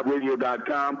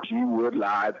 gwoodliveradio.com, G-Wood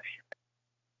Live.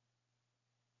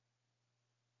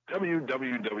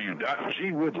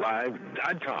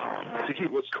 www.gwoodlive.com to hear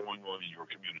what's going on in your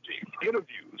community.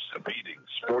 Interviews, meetings,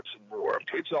 sports, and more.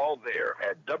 It's all there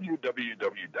at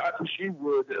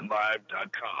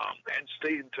www.gwoodlive.com. And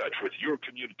stay in touch with your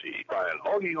community by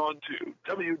logging on to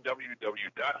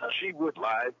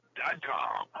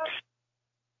www.gwoodlive.com.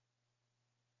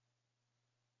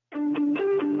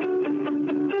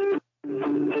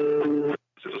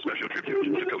 This is a special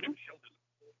tribute to Coach Sheldon.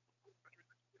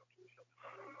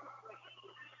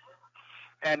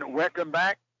 And welcome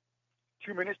back.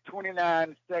 2 minutes,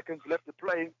 29 seconds left to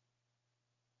play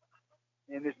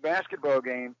in this basketball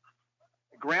game.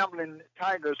 Grambling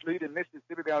Tigers leading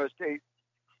Mississippi Valley State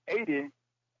 80-66.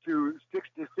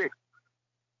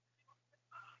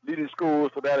 Leading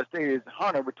scores for Valley State is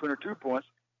Hunter with 22 points.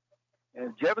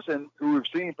 And Jefferson, who we've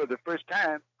seen for the first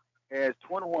time, has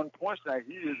 21 points now.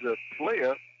 He is a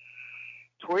player.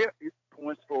 12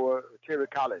 points for Terry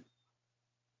Collins.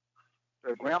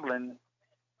 So Grambling,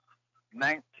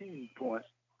 19 points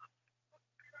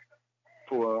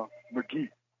for McGee.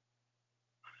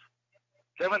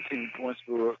 17 points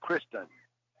for Kristen.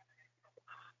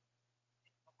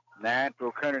 9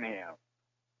 for Cunningham.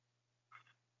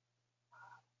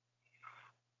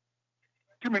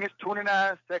 2 minutes,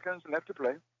 29 seconds left to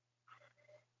play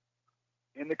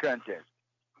in the contest.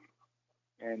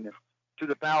 And to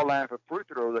the foul line for free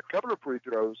throws, a couple of free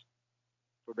throws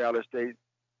for Valley State,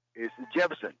 is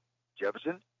Jefferson.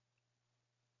 Jefferson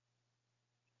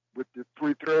with the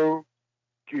free throw,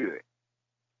 good.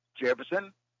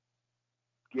 Jefferson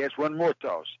gets one more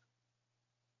toss.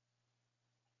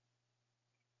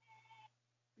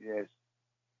 Yes.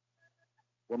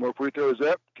 One more free throw is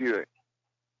up, good.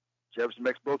 Jefferson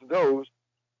makes both of those.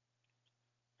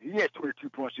 He had 22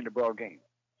 points in the ball game.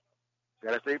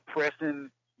 Valley State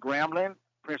pressing Grambling.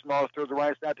 Prince Moss throws the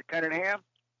right side to Cunningham.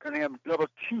 Cunningham double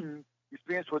team. He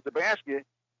spins with the basket.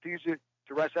 Feeds it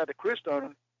to right side to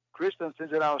Christon. Christon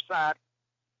sends it outside.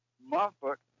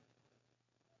 Mumford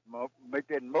make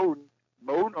that Moden.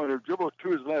 Moden on the dribble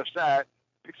to his left side.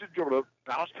 Picks the dribble up.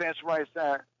 Bounce pass right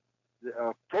side.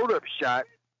 The float-up shot.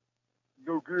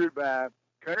 No good by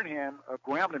Cunningham.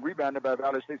 Grambling rebounded by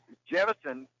Valley State.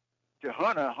 Jefferson to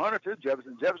Hunter. Hunter to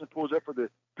Jefferson. Jefferson pulls up for the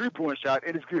three-point shot,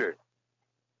 and it's good.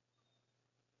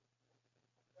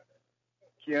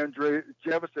 Keandre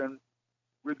Jefferson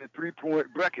with the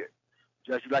three-point bucket.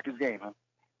 Just like his game, huh?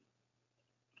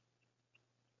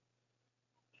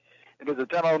 And there's a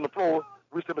timeout on the floor.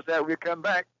 We step aside. We'll come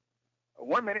back.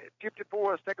 1 minute,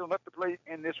 54 seconds left to play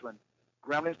in this one.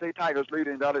 Grambling State Tigers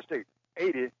leading Valley State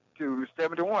 80-71.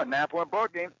 9-point ball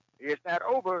game. It's not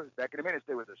over. Back in a minute.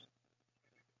 Stay with us.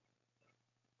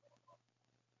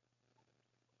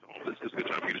 This is a good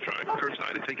time for you to try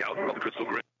curbside and take out from Crystal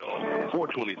Grill,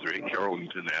 423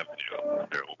 Carrollton Avenue.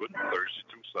 They're open Thursday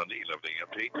through Sunday, 11 a.m.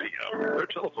 to 8 p.m. Their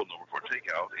telephone number for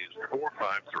takeout is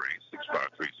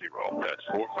 453-6530. That's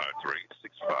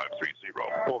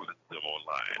 453-6530. Or visit them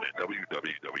online at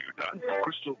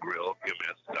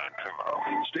www.crystalgrillms.com.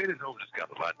 Staying at home has got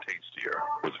a lot tastier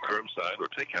with a curbside or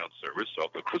takeout service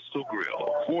of the Crystal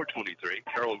Grill, 423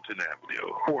 Carrollton Avenue,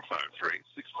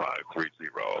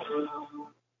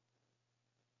 453-6530.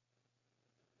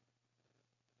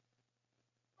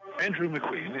 Andrew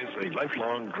McQueen is a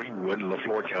lifelong Greenwood,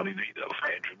 LaFleur County native.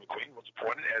 Andrew McQueen was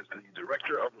appointed as the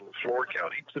director of the LaFleur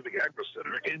County Civic Agri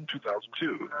Center in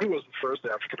 2002. He was the first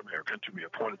African-American to be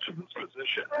appointed to this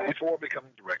position. Before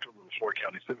becoming director of the LaFleur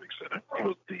County Civic Center, he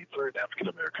was the third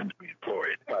African-American to be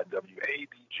employed by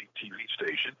WABG TV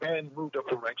station and moved up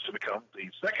the ranks to become the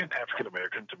second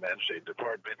African-American to manage a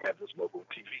department at this local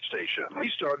TV station. He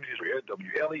started his career at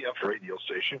WLEF radio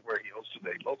station, where he hosted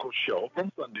a local show on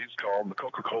Sundays called the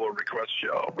Coca-Cola Request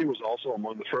Show. He was also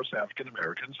among the first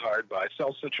African-Americans hired by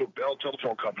South Central Bell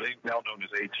Telephone Company, now known as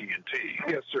AT&T.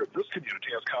 He has served this community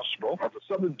as constable of the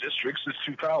Southern District since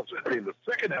 2000, being the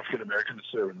second African-American to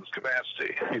serve in this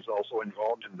capacity. He's also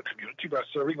involved in the community by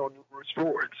serving on numerous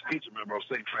boards. He's a member of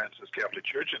St. Francis Catholic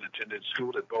Church and attended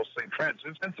school at both St.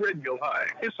 Francis and Threadgill High.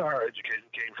 His higher education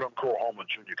came from Coahoma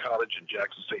Junior College and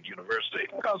Jackson State University.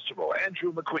 Constable Andrew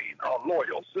McQueen, a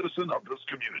loyal citizen of this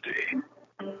community.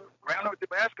 Round up with the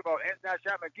basketball. Inside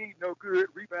shot, McGee, no good.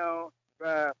 Rebound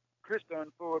by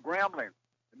Christon for Grambling.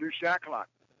 A new shot clock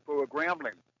for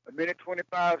Grambling.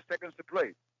 1:25 to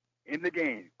play in the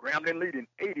game. Grambling leading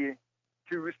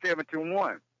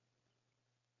 80-71.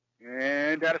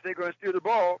 And Valley State going to steal the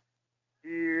ball.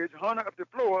 Here's Hunter up the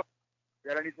floor.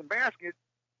 Gotta need some baskets.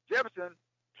 Jefferson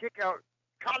kick out.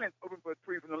 Collins open for a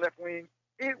three from the left wing.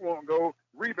 It won't go.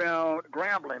 Rebound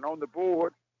Grambling. On the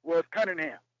board was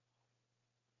Cunningham.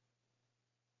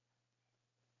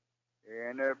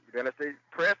 And Valley State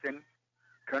pressing.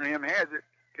 Cunningham has it.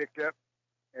 Picked up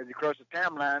as he crosses the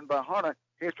timeline by Hunter.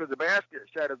 Hits for the basket.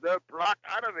 Shot is up. Blocked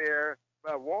out of there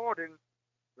by Walden.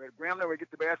 But Grambling will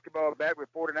get the basketball back with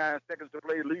 49 seconds to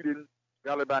play, leading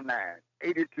Valley by 9.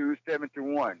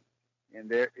 82-71. And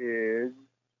there is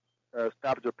a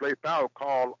stoppage of play foul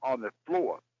call on the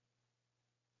floor.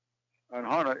 On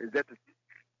Hunter, is that the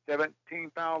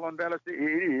 17th foul on Valley State?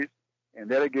 It is. And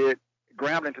that'll get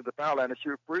Grambling to the foul line to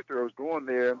shoot free throws. Going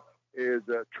there is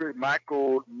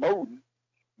Michael Moden.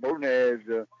 Moden has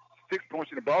 6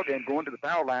 points in the ball game, going to the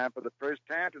foul line for the first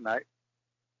time tonight.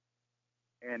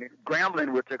 And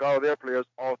Grambling will take all their players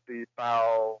off the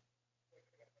foul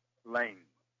lane.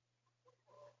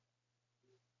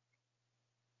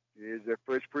 Here's the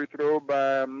first free throw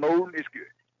by Moden. It's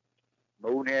good.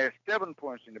 Moden has 7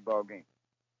 points in the ball game.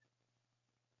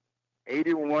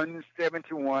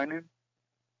 81-71.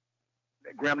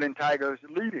 The Grambling Tigers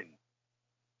leading.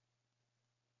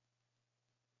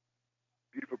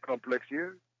 Beautiful complex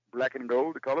here. Black and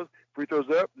gold, the colors. Free throws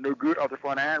up. No good off the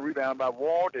front end. Rebound by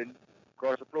Walden.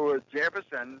 Across the floor is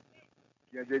Jefferson.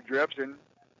 Jefferson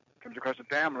comes across the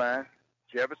timeline.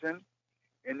 Jefferson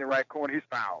in the right corner. He's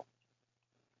fouled.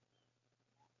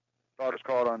 Foul is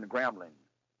called on the Grambling.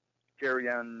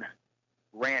 Kerryon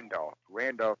Randolph.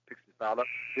 Randolph picks the foul up.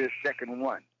 His second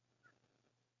one.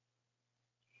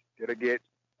 That'll get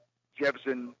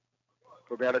Jefferson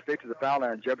for Valley State to the foul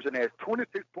line. Jefferson has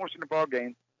 26 points in the ball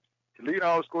game to lead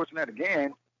all scores tonight.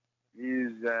 Again,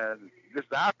 this is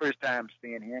our first time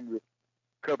seeing him. We've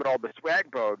covered all the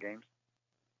SWAC ball games.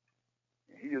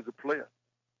 He is a player.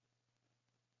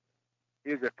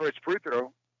 Here's the first free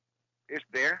throw. It's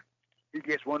there. He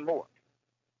gets one more.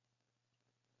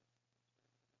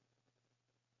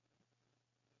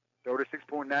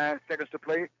 36.9 seconds to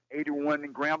play. 81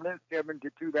 in Grambling,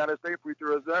 72 Valley State. Free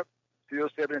throws up. Still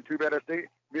 7-2 Valley State.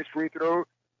 Missed free throw.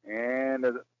 And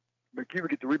McKee will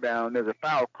get the rebound. There's a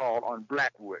foul call on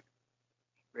Blackwood.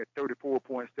 We had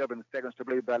 34.7 seconds to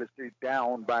play. Valley State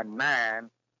down by 9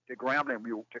 to Grambling.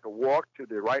 We will take a walk to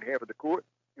the right half of the court,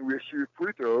 and we'll shoot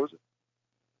free throws.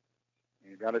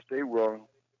 And Valley State will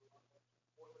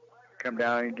come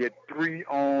down and get 3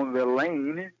 on the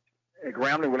lane. And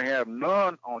Grambling will have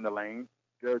none on the lane.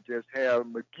 They'll just have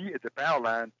McGee at the foul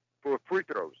line for free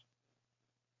throws.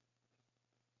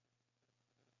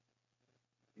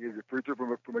 Here's a free throw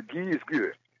from McGee. Is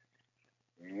good.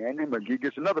 And then McGee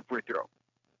gets another free throw.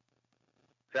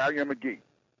 Salier McGee,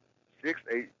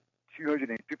 6'8",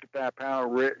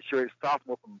 255-pound redshirt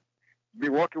sophomore from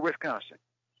Milwaukee, Wisconsin.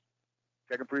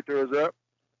 Second free throw is up.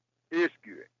 It's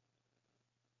good.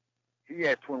 He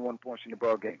has 21 points in the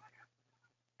ball game.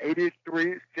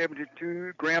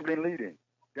 83-72, Grambling leading.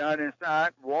 Down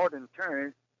inside, Walden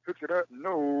turns, hooks it up,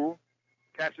 no.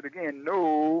 Taps it again,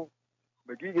 no.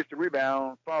 McGee gets the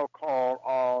rebound. Foul call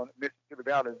on Mississippi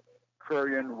Valley,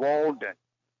 Currion Walden.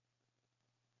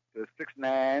 The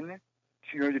 6'9",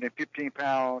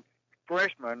 215-pound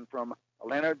freshman from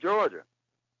Atlanta, Georgia.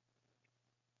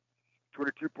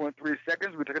 22.3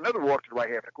 seconds. We took another walk to the right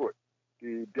half of the court.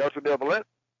 The Delta Devilettes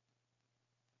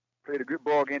played a good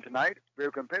ball game tonight.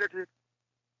 Very competitive.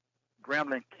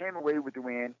 Grambling came away with the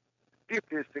win,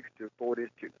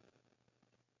 56-42.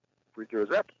 Free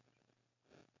throws up.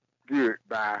 Good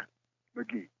by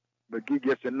McGee. McGee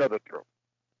gets another throw.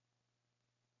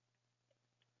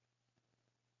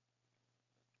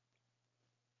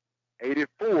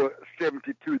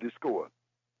 $84-72 the score.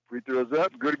 Free throws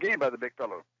up. Good again by the big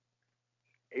fellow.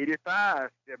 85-72.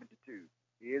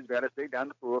 Here's Valley State down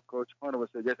the floor. Coach Hunter would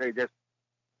say, just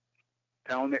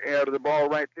pound the air to the ball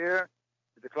right there.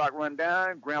 If the clock run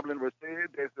down, Grambling will say,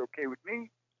 that's okay with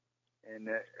me. And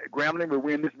Grambling will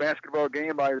win this basketball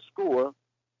game by a score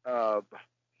of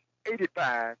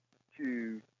 85-72.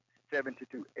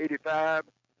 85-72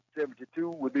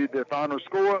 would be the final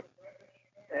score.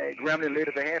 Grambling led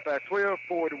at the half by 12,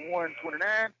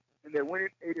 41-29, and they win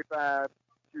it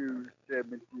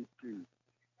 85-72.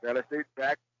 Valley State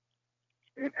back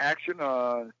in action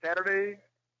on Saturday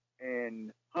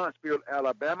in Huntsville,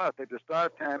 Alabama. I think the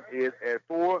start time is at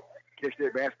 4. Catch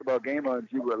that basketball game on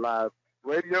G-Wood Live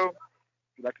Radio.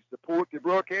 If you'd like to support the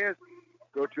broadcast,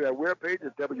 go to our webpage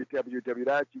at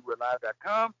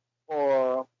www.gwoodlive.com,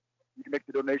 or you can make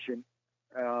the donation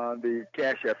on the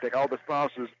Cash App. Thank all the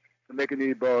sponsors for making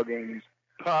these ball games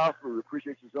possible. We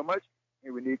appreciate you so much,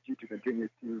 and we need you to continue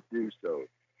to do so.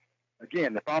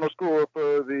 Again, the final score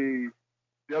for the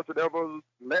Delta Devils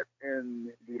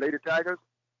and the Lady Tigers,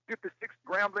 56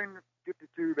 Grambling,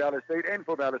 52 Valley State, and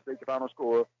for Valley State, the final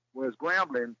score was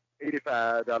Grambling,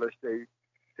 85, Valley State,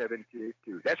 72.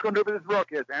 That's going to do it for this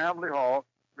broadcast. I'm Lee Hall,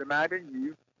 reminding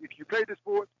you, if you play the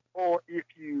sport or if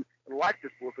you like the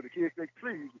sport for the kids' sake,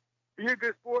 please be a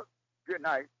good sport. Good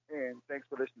night, and thanks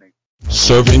for listening.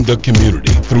 Serving the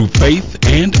community through faith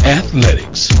and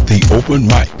athletics. The Open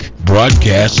Mic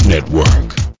Broadcast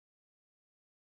Network.